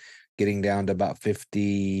 67, getting down to about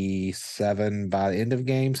 57 by the end of the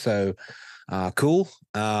game. So cool.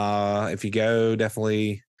 If you go,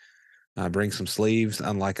 definitely bring some sleeves,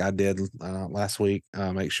 unlike I did last week.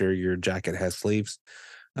 Make sure your jacket has sleeves.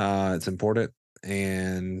 It's important.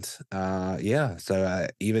 And yeah, so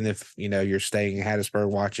even if you're staying in Hattiesburg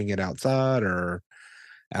watching it outside or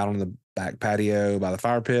out on the back patio by the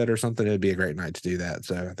fire pit or something, it'd be a great night to do that.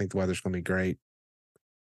 So I think the weather's going to be great.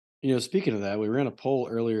 Speaking of that, we ran a poll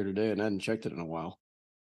earlier today and I hadn't checked it in a while.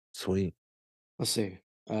 Sweet. Let's see.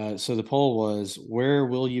 So the poll was, where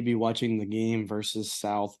will you be watching the game versus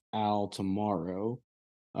South Al tomorrow?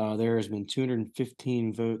 There has been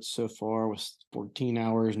 215 votes so far with 14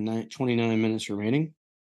 hours and 29 minutes remaining.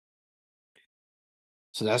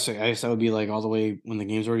 So I guess that would be like all the way when the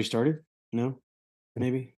game's already started. No,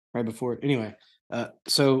 maybe right before it. Anyway,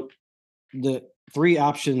 so the 3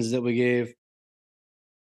 options that we gave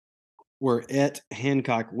were at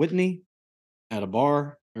Hancock Whitney, at a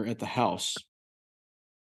bar, or at the house.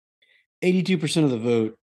 82% of the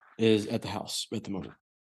vote is at the house at the moment,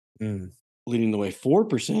 leading the way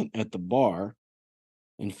 4% at the bar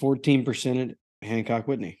and 14% at Hancock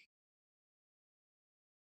Whitney.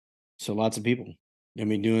 So lots of people. I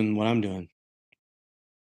mean, doing what I'm doing,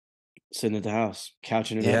 sitting at the house,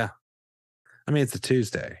 couching it Yeah. up. I mean, it's a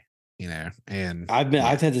Tuesday, and I've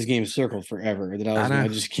had this game circled forever that I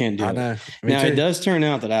just can't do I it. know. Me Now too. it does turn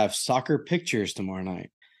out that I have soccer pictures tomorrow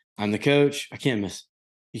night. I'm the coach. I can't miss.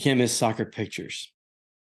 You can't miss soccer pictures.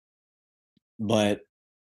 But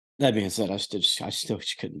that being said, I still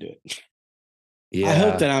just couldn't do it. I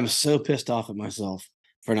hope that Yeah. I'm so pissed off at myself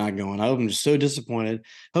for not going. I hope I'm just so disappointed.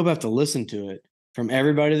 I hope I have to listen to it from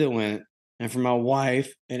everybody that went and from my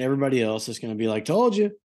wife and everybody else that's going to be like, "Told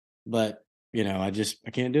you," but I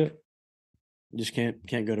can't do it. Just can't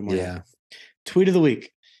go tomorrow night. Yeah. Tweet of the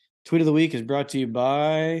week. Tweet of the week is brought to you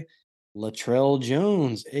by Latrell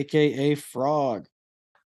Jones, aka Frog,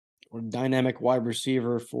 or dynamic wide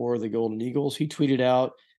receiver for the Golden Eagles. He tweeted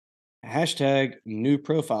out hashtag new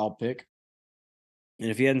profile pic. And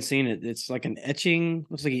if you hadn't seen it, it's like an etching.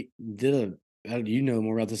 Looks like he did you know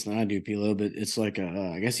more about this than I do, Pilo, but it's like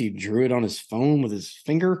I guess he drew it on his phone with his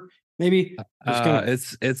finger, maybe. Just kind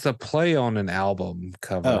of. It's a play on an album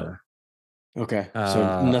cover. Okay. So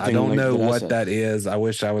I nothing don't like know that I what said. that is. I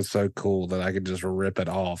wish I was so cool that I could just rip it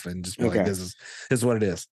off and just be like, Okay. this is what it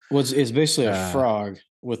is. Well, it's basically a Uh, frog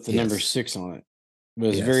with the number yes. 6 on it. But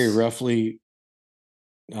it's very Yes. roughly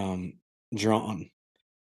drawn.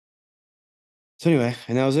 So anyway,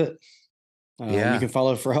 and that was it. You Yeah. can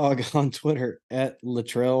follow Frog on Twitter at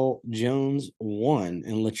Latrell Jones 1.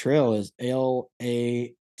 And Latrell is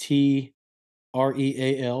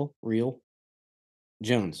LATREAL, real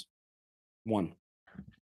Jones 1.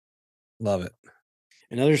 Love it.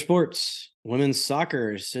 In other sports, women's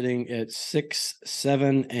soccer is sitting at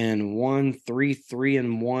 6-7-1,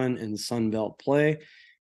 3-3-1 in Sun Belt play.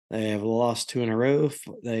 They have lost 2 in a row.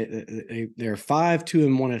 They're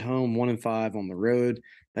 5-2-1 at home, 1-5 on the road.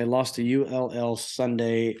 They lost to ULL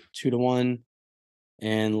Sunday 2-1,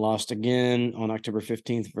 and lost again on October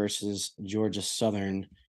 15th versus Georgia Southern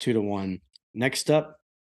 2-1. Next up,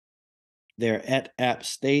 they're at App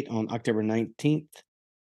State on October 19th.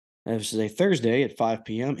 This is a Thursday at 5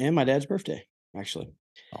 p.m. and my dad's birthday, actually.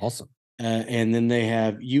 Awesome. And then they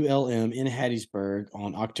have ULM in Hattiesburg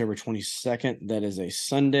on October 22nd. That is a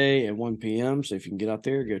Sunday at 1 p.m. So if you can get out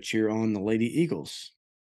there, go cheer on the Lady Eagles.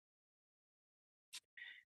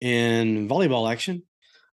 In volleyball action,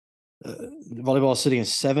 volleyball is sitting at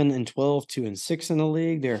 7-12, 2-6 in the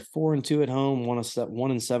league. They're 4-2 at home,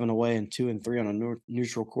 1-7 away, and 2-3 on a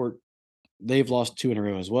neutral court. They've lost 2 in a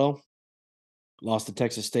row as well. Lost to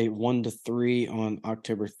Texas State 1-3 on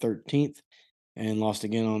October 13th. and lost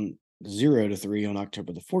again on 0-3 on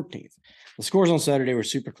October the 14th. The scores on Saturday were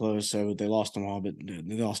super close, so they lost them all, but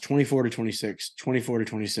they lost 24-26,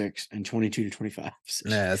 24-26, and 22-25. Yeah,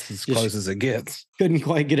 that's as Just close as it gets. couldn't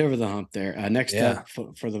quite get over the hump there. Next Yeah.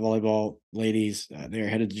 up for the volleyball ladies, they're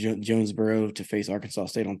headed to Jonesboro to face Arkansas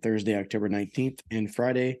State on Thursday, October 19th, and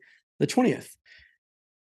Friday, the 20th.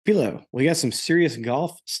 Philo, we got some serious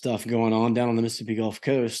golf stuff going on down on the Mississippi Gulf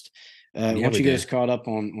Coast. Why don't you get us caught up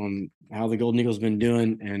on how the Golden Eagles been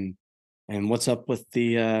doing and what's up with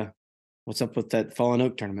that Fallen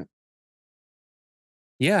Oak tournament?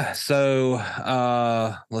 Yeah, so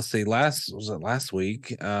let's see. Last week?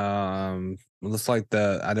 Looks like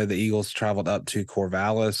I know the Eagles traveled up to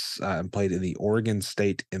Corvallis and played in the Oregon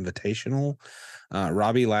State Invitational.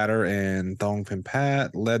 Robbie Ladder and Thong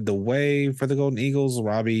Pimpat led the way for the Golden Eagles.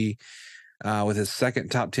 Robbie with his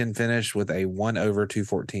second top 10 finish with a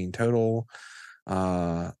 1/214 total.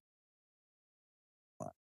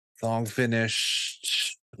 Thong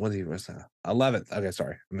finished, what he was 11th. Okay,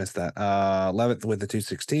 sorry, I missed that. 11th with the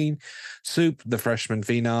 216. Soup, the freshman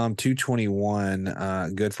phenom,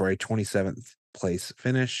 221. Good for a 27th place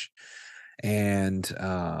finish. And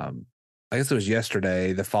I guess it was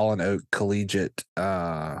yesterday, the Fallen Oak Collegiate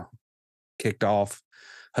kicked off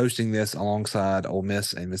hosting this alongside Ole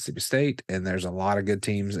Miss and Mississippi State. And there's a lot of good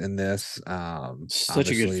teams in this.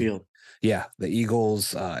 Such a good field. Yeah, the Eagles,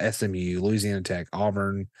 SMU, Louisiana Tech,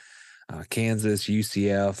 Auburn, Kansas,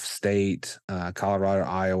 UCF, State, Colorado,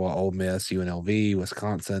 Iowa, Ole Miss, UNLV,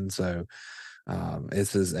 Wisconsin. So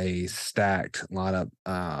this is a stacked lineup.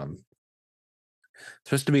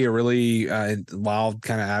 Supposed to be a really wild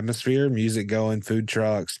kind of atmosphere, music going, food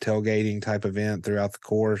trucks, tailgating type event throughout the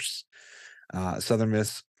course. Southern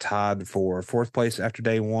Miss tied for fourth place after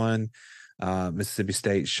day one. Mississippi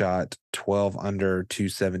State shot 12 under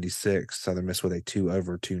 276. Southern Miss with a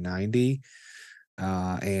 2/290.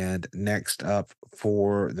 And next up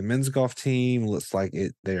for the men's golf team, looks like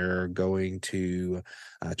they're going to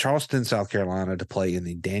Charleston, South Carolina to play in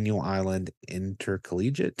the Daniel Island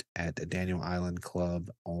Intercollegiate at the Daniel Island Club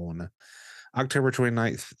on October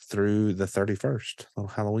 29th through the 31st.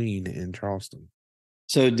 Halloween in Charleston.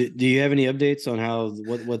 So do you have any updates on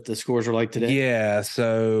what the scores are like today? Yeah,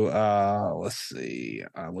 so let's see.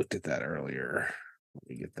 I looked at that earlier. Let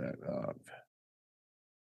me get that up.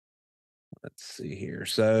 Let's see here.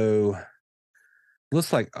 So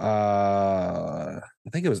looks like I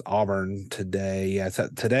think it was Auburn today. Yeah,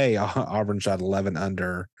 today Auburn shot 11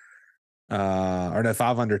 under. Or no,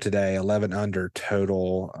 5 under today, 11 under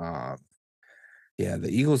total. Yeah, the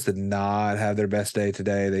Eagles did not have their best day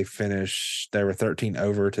today. They were 13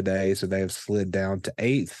 over today, so they have slid down to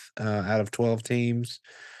 8th out of 12 teams.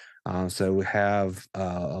 So we have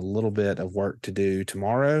a little bit of work to do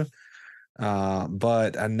tomorrow.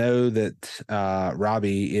 But I know that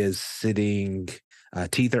Robbie is sitting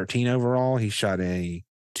T13 overall. He shot a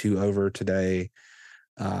 2 over today.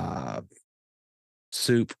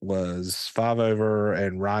 Soup was 5 over,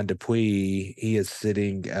 and Ryan Dupuis, he is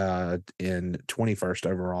sitting in 21st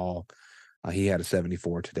overall. He had a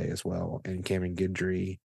 74 today as well. And Cameron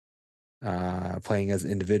Guidry, playing as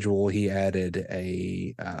an individual, he added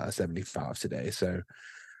a 75 today. So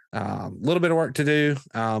a little bit of work to do.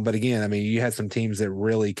 But again, I mean, you had some teams that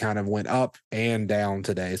really kind of went up and down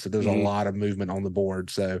today. So there's a lot of movement on the board.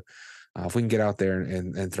 So if we can get out there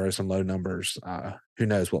and throw some low numbers, who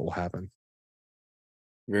knows what will happen.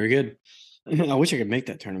 Very good. I wish I could make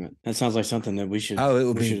that tournament. That sounds like something that we should. Oh, it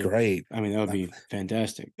would be great. I mean, that would be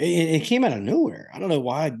fantastic. It came out of nowhere. I don't know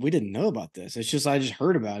why we didn't know about this. It's just I just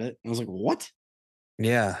heard about it. I was like, what?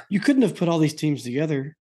 Yeah. You couldn't have put all these teams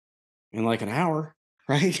together in like an hour,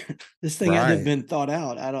 right? This thing hadn't Right. been thought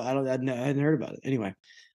out. I hadn't heard about it. Anyway,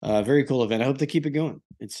 very cool event. I hope they keep it going.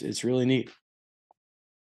 It's really neat.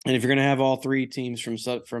 And if you're gonna have all three teams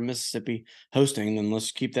from Mississippi hosting, then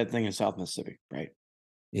let's keep that thing in South Mississippi, right?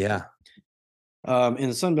 Yeah. In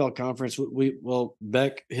the Sun Belt Conference,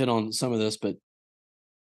 Beck hit on some of this, but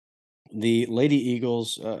the Lady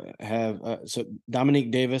Eagles so Dominique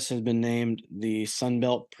Davis has been named the Sun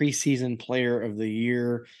Belt Preseason Player of the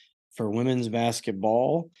Year for women's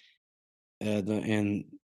basketball. And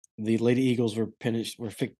the Lady Eagles were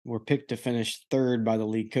picked to finish third by the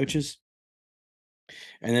league coaches.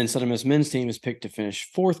 And then Southern Miss men's team is picked to finish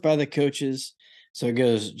fourth by the coaches. So it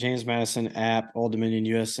goes James Madison, App, Old Dominion,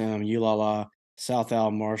 USM, ULala, South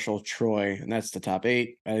Al, Marshall, Troy, and that's the top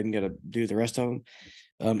 8. I didn't get to do the rest of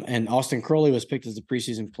them. And Austin Crowley was picked as the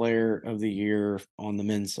preseason player of the year on the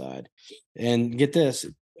men's side. And get this,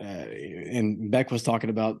 and Beck was talking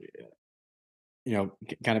about,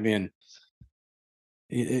 kind of being,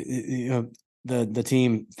 the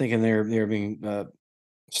team thinking they're being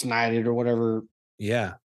snited or whatever.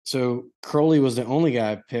 Yeah. So Crowley was the only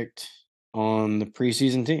guy picked on the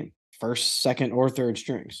preseason team, first, second, or third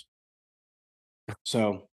strings.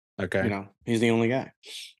 So Okay. he's the only guy.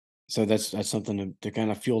 So that's something to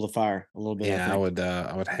kind of fuel the fire a little bit. I Yeah, think.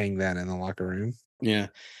 I would hang that in the locker room. Yeah.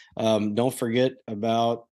 Don't forget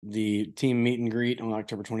about the team meet and greet on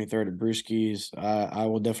October 23rd at Brewski's. I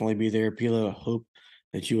will definitely be there. Pilo, I hope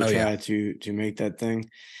that you will Oh, yeah. try to make that thing.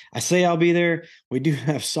 I say I'll be there. We do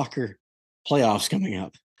have soccer playoffs coming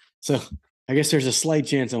up, so I guess there's a slight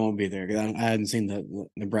chance I won't be there because I hadn't seen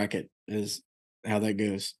the bracket is how that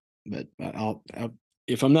goes. But I'll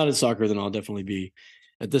if I'm not at soccer, then I'll definitely be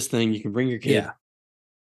at this thing. You can bring your kid, Yeah.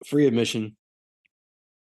 free admission.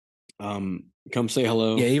 Come say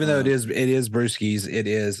hello. Yeah, even though it is Brewski's, it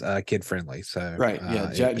is kid friendly. So right. Yeah.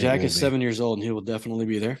 it Jack will is be. 7 years old and he will definitely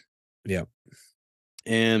be there. Yep.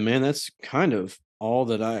 And man, that's kind of all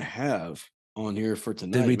that I have on here for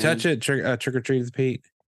tonight. Did we touch it? Trick or treat with Pete?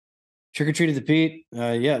 Trick or treat at the Pete.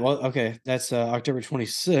 Yeah. Well, okay. That's October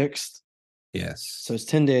 26th. Yes. So it's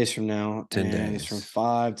 10 days from now. 10 and It's from days.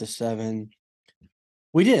 5 to 7.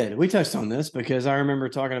 We touched on this because I remember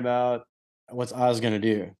talking about what's Oz going to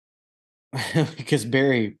do because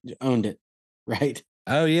Barry owned it. Right.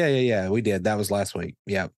 Oh, yeah. We did. That was last week.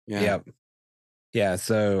 Yep. Yeah. Yep. Yeah.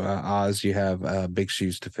 So Oz, you have big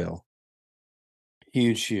shoes to fill.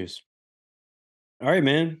 Huge shoes. All right,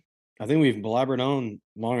 man. I think we've blabbered on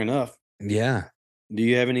long enough. Yeah. Do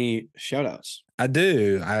you have any shout outs? I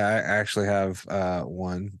do. I actually have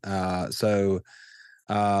one. So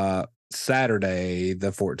Saturday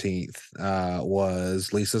the 14th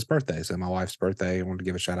was Lisa's birthday. So my wife's birthday. I wanted to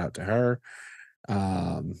give a shout out to her.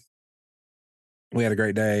 We had a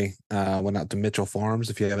great day. Went out to Mitchell Farms.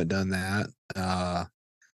 If you haven't done that,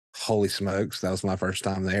 holy smokes, that was my first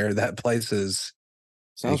time there. That place is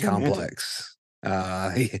Sounds a romantic. complex.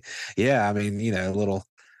 Yeah, I mean, a little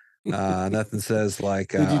nothing says like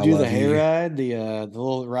Did you I do the love you. hayride, the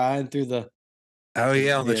little ride through the? Oh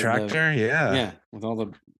yeah, on the tractor. Yeah, with all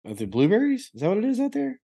the blueberries. Is that what it is out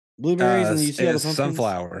there? Blueberries, and then you see all the It's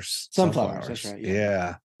pumpkins. sunflowers. That's right.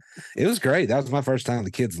 Yeah. It was great. That was my first time.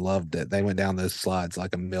 The kids loved it. They went down those slides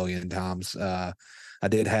like a million times. I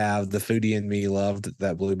did have the foodie in me loved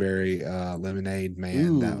that blueberry lemonade.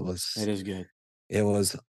 Man, that is good. It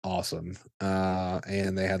was awesome.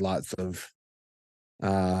 And they had lots of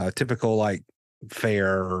typical like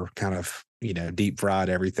fair kind of deep fried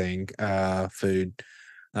everything food.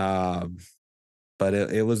 But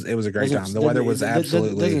it was a great time. The weather was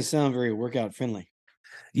absolutely doesn't sound very workout friendly.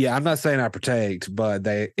 Yeah, I'm not saying I partake, but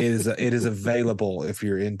it is available if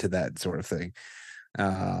you're into that sort of thing.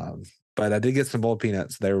 But I did get some boiled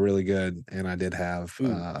peanuts. They were really good, and I did have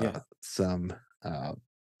some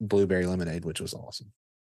blueberry lemonade, which was awesome.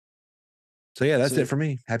 So yeah, that's it for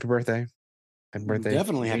me. Happy birthday! Happy birthday!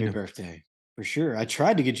 Definitely happy birthday for sure. I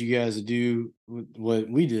tried to get you guys to do what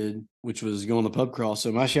we did, which was go on the pub crawl.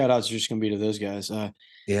 So my shout outs are just going to be to those guys.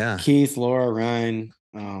 Yeah, Keith, Laura, Ryan,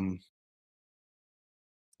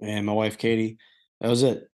 and my wife Katie. That was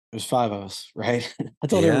it. It was 5 of us, right? I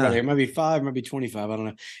told everybody it might be 5, might be 25. I don't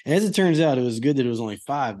know. And as it turns out, it was good that it was only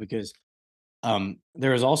 5 because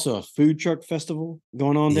there was also a food truck festival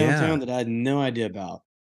going on downtown that I had no idea about.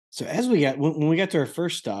 So as when we got to our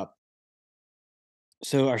first stop,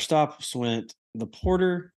 so our stops went the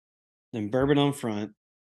Porter, then Bourbon on Front,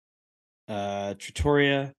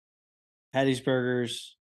 Trattoria, Hattie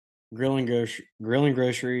Burgers, Grill and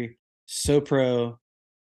Grocery, SoPro,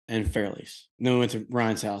 and Fairleys. Then we went to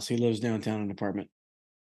Ryan's house. He lives downtown in an apartment.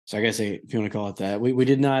 So I guess if you want to call it that. We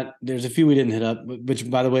did not, there's a few we didn't hit up, which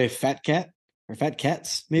by the way, Fat Cat or Fat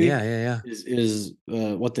Cats, maybe. Yeah. Is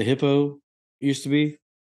what the Hippo used to be.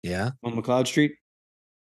 Yeah. On McLeod Street.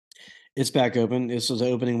 It's back open. This was the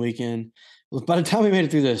opening weekend. By the time we made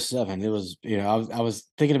it through the 7, it was, I was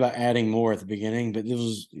thinking about adding more at the beginning, but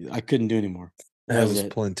I couldn't do anymore. That was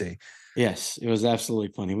plenty. Yes, it was absolutely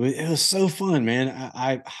plenty. It was so fun, man.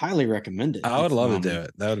 I highly recommend it. I would love to do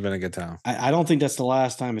it. That would have been a good time. I don't think that's the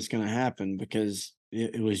last time it's going to happen because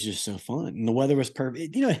it was just so fun. And the weather was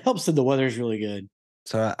perfect. It helps that the weather is really good.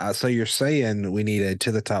 So you're saying we need a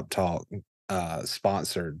To the Top Talk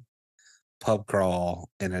sponsored pub crawl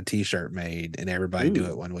and a t-shirt made and everybody do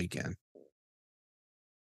it one weekend.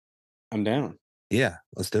 I'm down. Yeah,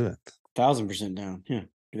 let's do it. 1,000% down. Yeah,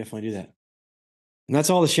 we definitely do that. And that's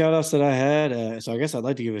all the shout outs that I had. So I guess I'd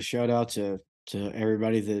like to give a shout out to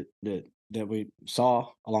everybody that we saw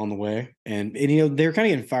along the way. And they're kind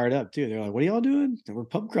of getting fired up too. They're like, what are y'all doing? And we're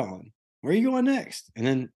pub crawling. Where are you going next? And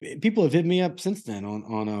then people have hit me up since then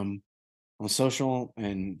on on social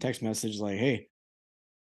and text message like, "Hey,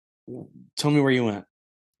 tell me where you went."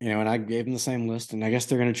 And I gave them the same list, and I guess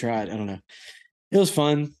they're gonna try it. I don't know. It was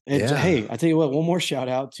fun. Yeah. Hey, I tell you what, one more shout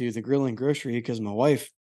out to the Grill and Grocery because my wife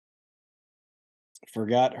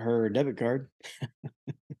forgot her debit card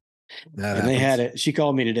That and they had happens. it. She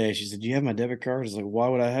called me today. She said, "Do you have my debit card?" I was like, "Why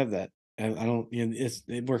would I have that? I don't.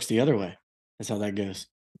 It works the other way. That's how that goes.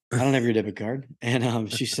 I don't have your debit card."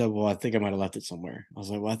 And she said, "Well, I think I might have left it somewhere." I was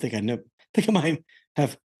like, "Well, I think I know. I think I might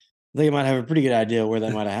have. I think I might have a pretty good idea where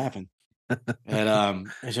that might have happened." And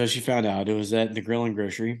so she found out it was at the Grill and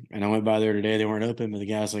Grocery, and I went by there today. They weren't open, but the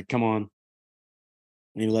guy's like, "Come on,"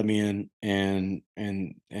 and he let me in, and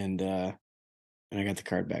I got the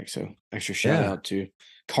card back. So extra shout Yeah. out to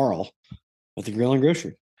Carl at the Grill and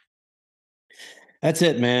Grocery. That's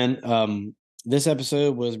it, man. This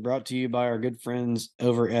episode was brought to you by our good friends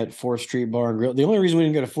over at 4th Street Bar and Grill. The only reason we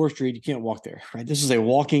didn't go to 4th Street, you can't walk there, right? This is a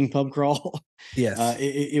walking pub crawl. Yes.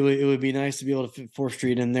 It would be nice to be able to fit 4th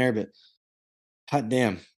Street in there, but hot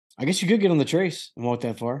damn. I guess you could get on the Trace and walk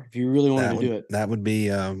that far if you really wanted to do it. That would be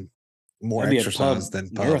more That'd be a exercise pub than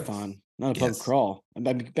pub. marathon, not a pub Yes. crawl.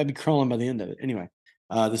 I'd be crawling by the end of it. Anyway,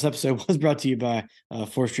 this episode was brought to you by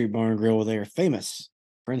 4th Street Bar and Grill. They are famous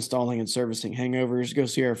for installing and servicing hangovers. Go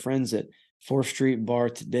see our friends at 4th Street Bar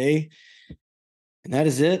today. And that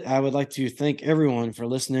is it. I would like to thank everyone for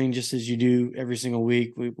listening, just as you do every single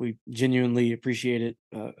week. We genuinely appreciate it.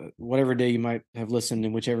 Whatever day you might have listened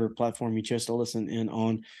and whichever platform you chose to listen in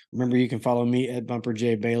on. Remember, you can follow me at Bumper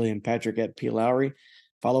J Bailey and Patrick at P Lowry.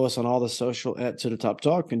 Follow us on all the social at To The Top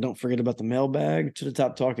Talk. And don't forget about the mailbag, to the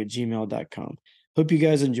top talk at gmail.com. Hope you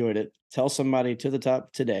guys enjoyed it. Tell somebody to the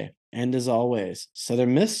top today. And as always,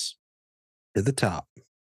 Southern Miss To the top.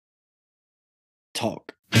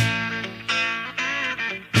 Talk.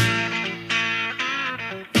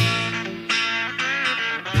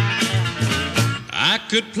 I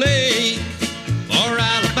could play for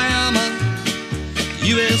Alabama,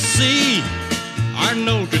 USC, or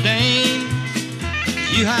Notre Dame.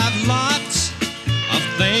 You have lots of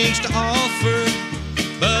things to offer,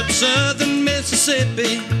 but Southern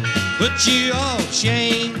Mississippi puts you all to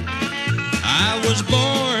shame. I was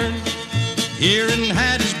born here in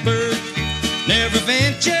Hattiesburg, never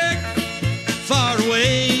ventured far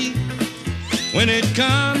away. When it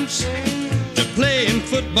comes to playing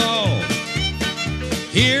football,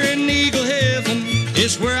 here in Eagle Heaven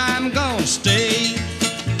is where I'm gonna stay.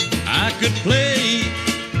 I could play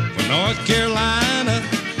for North Carolina,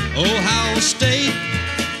 Ohio State,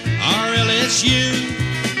 or LSU.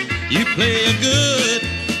 You play a good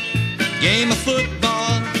game of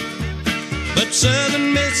football, but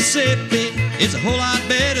Southern Mississippi is a whole lot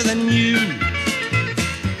better than you.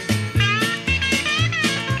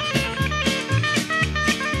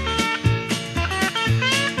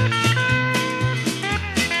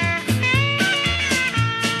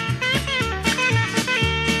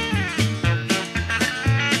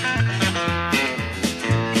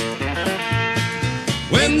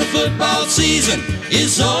 When the football season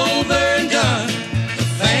is over and done, the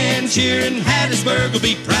fans here in Hattiesburg will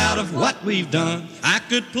be proud of what we've done. I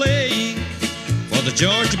could play for the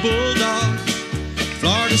Georgia Bulldogs,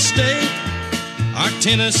 Florida State, or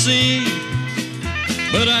Tennessee,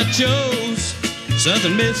 but I chose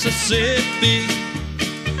Southern Mississippi,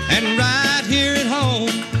 and right here at home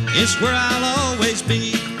is where I'll always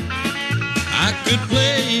be. I could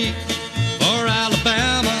play for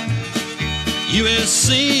Alabama,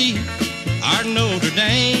 USC, or Notre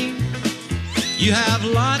Dame. You have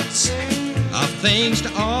lots of things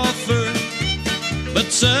to offer,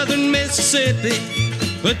 but Southern Mississippi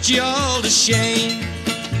put you all to shame.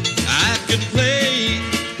 I could play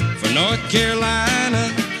for North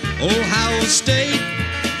Carolina, Ohio State,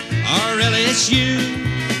 or LSU.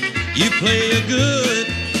 You play a good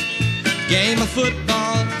game of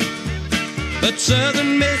football, but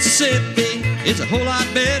Southern Mississippi is a whole lot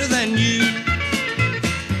better than you.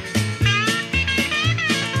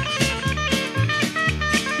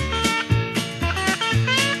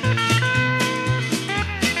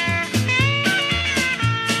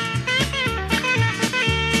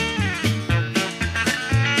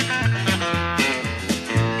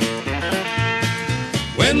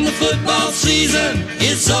 When the football season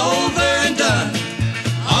is over and done,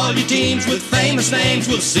 all your teams with famous names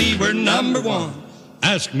will see we're number one.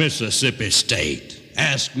 Ask Mississippi State.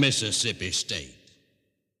 Ask Mississippi State.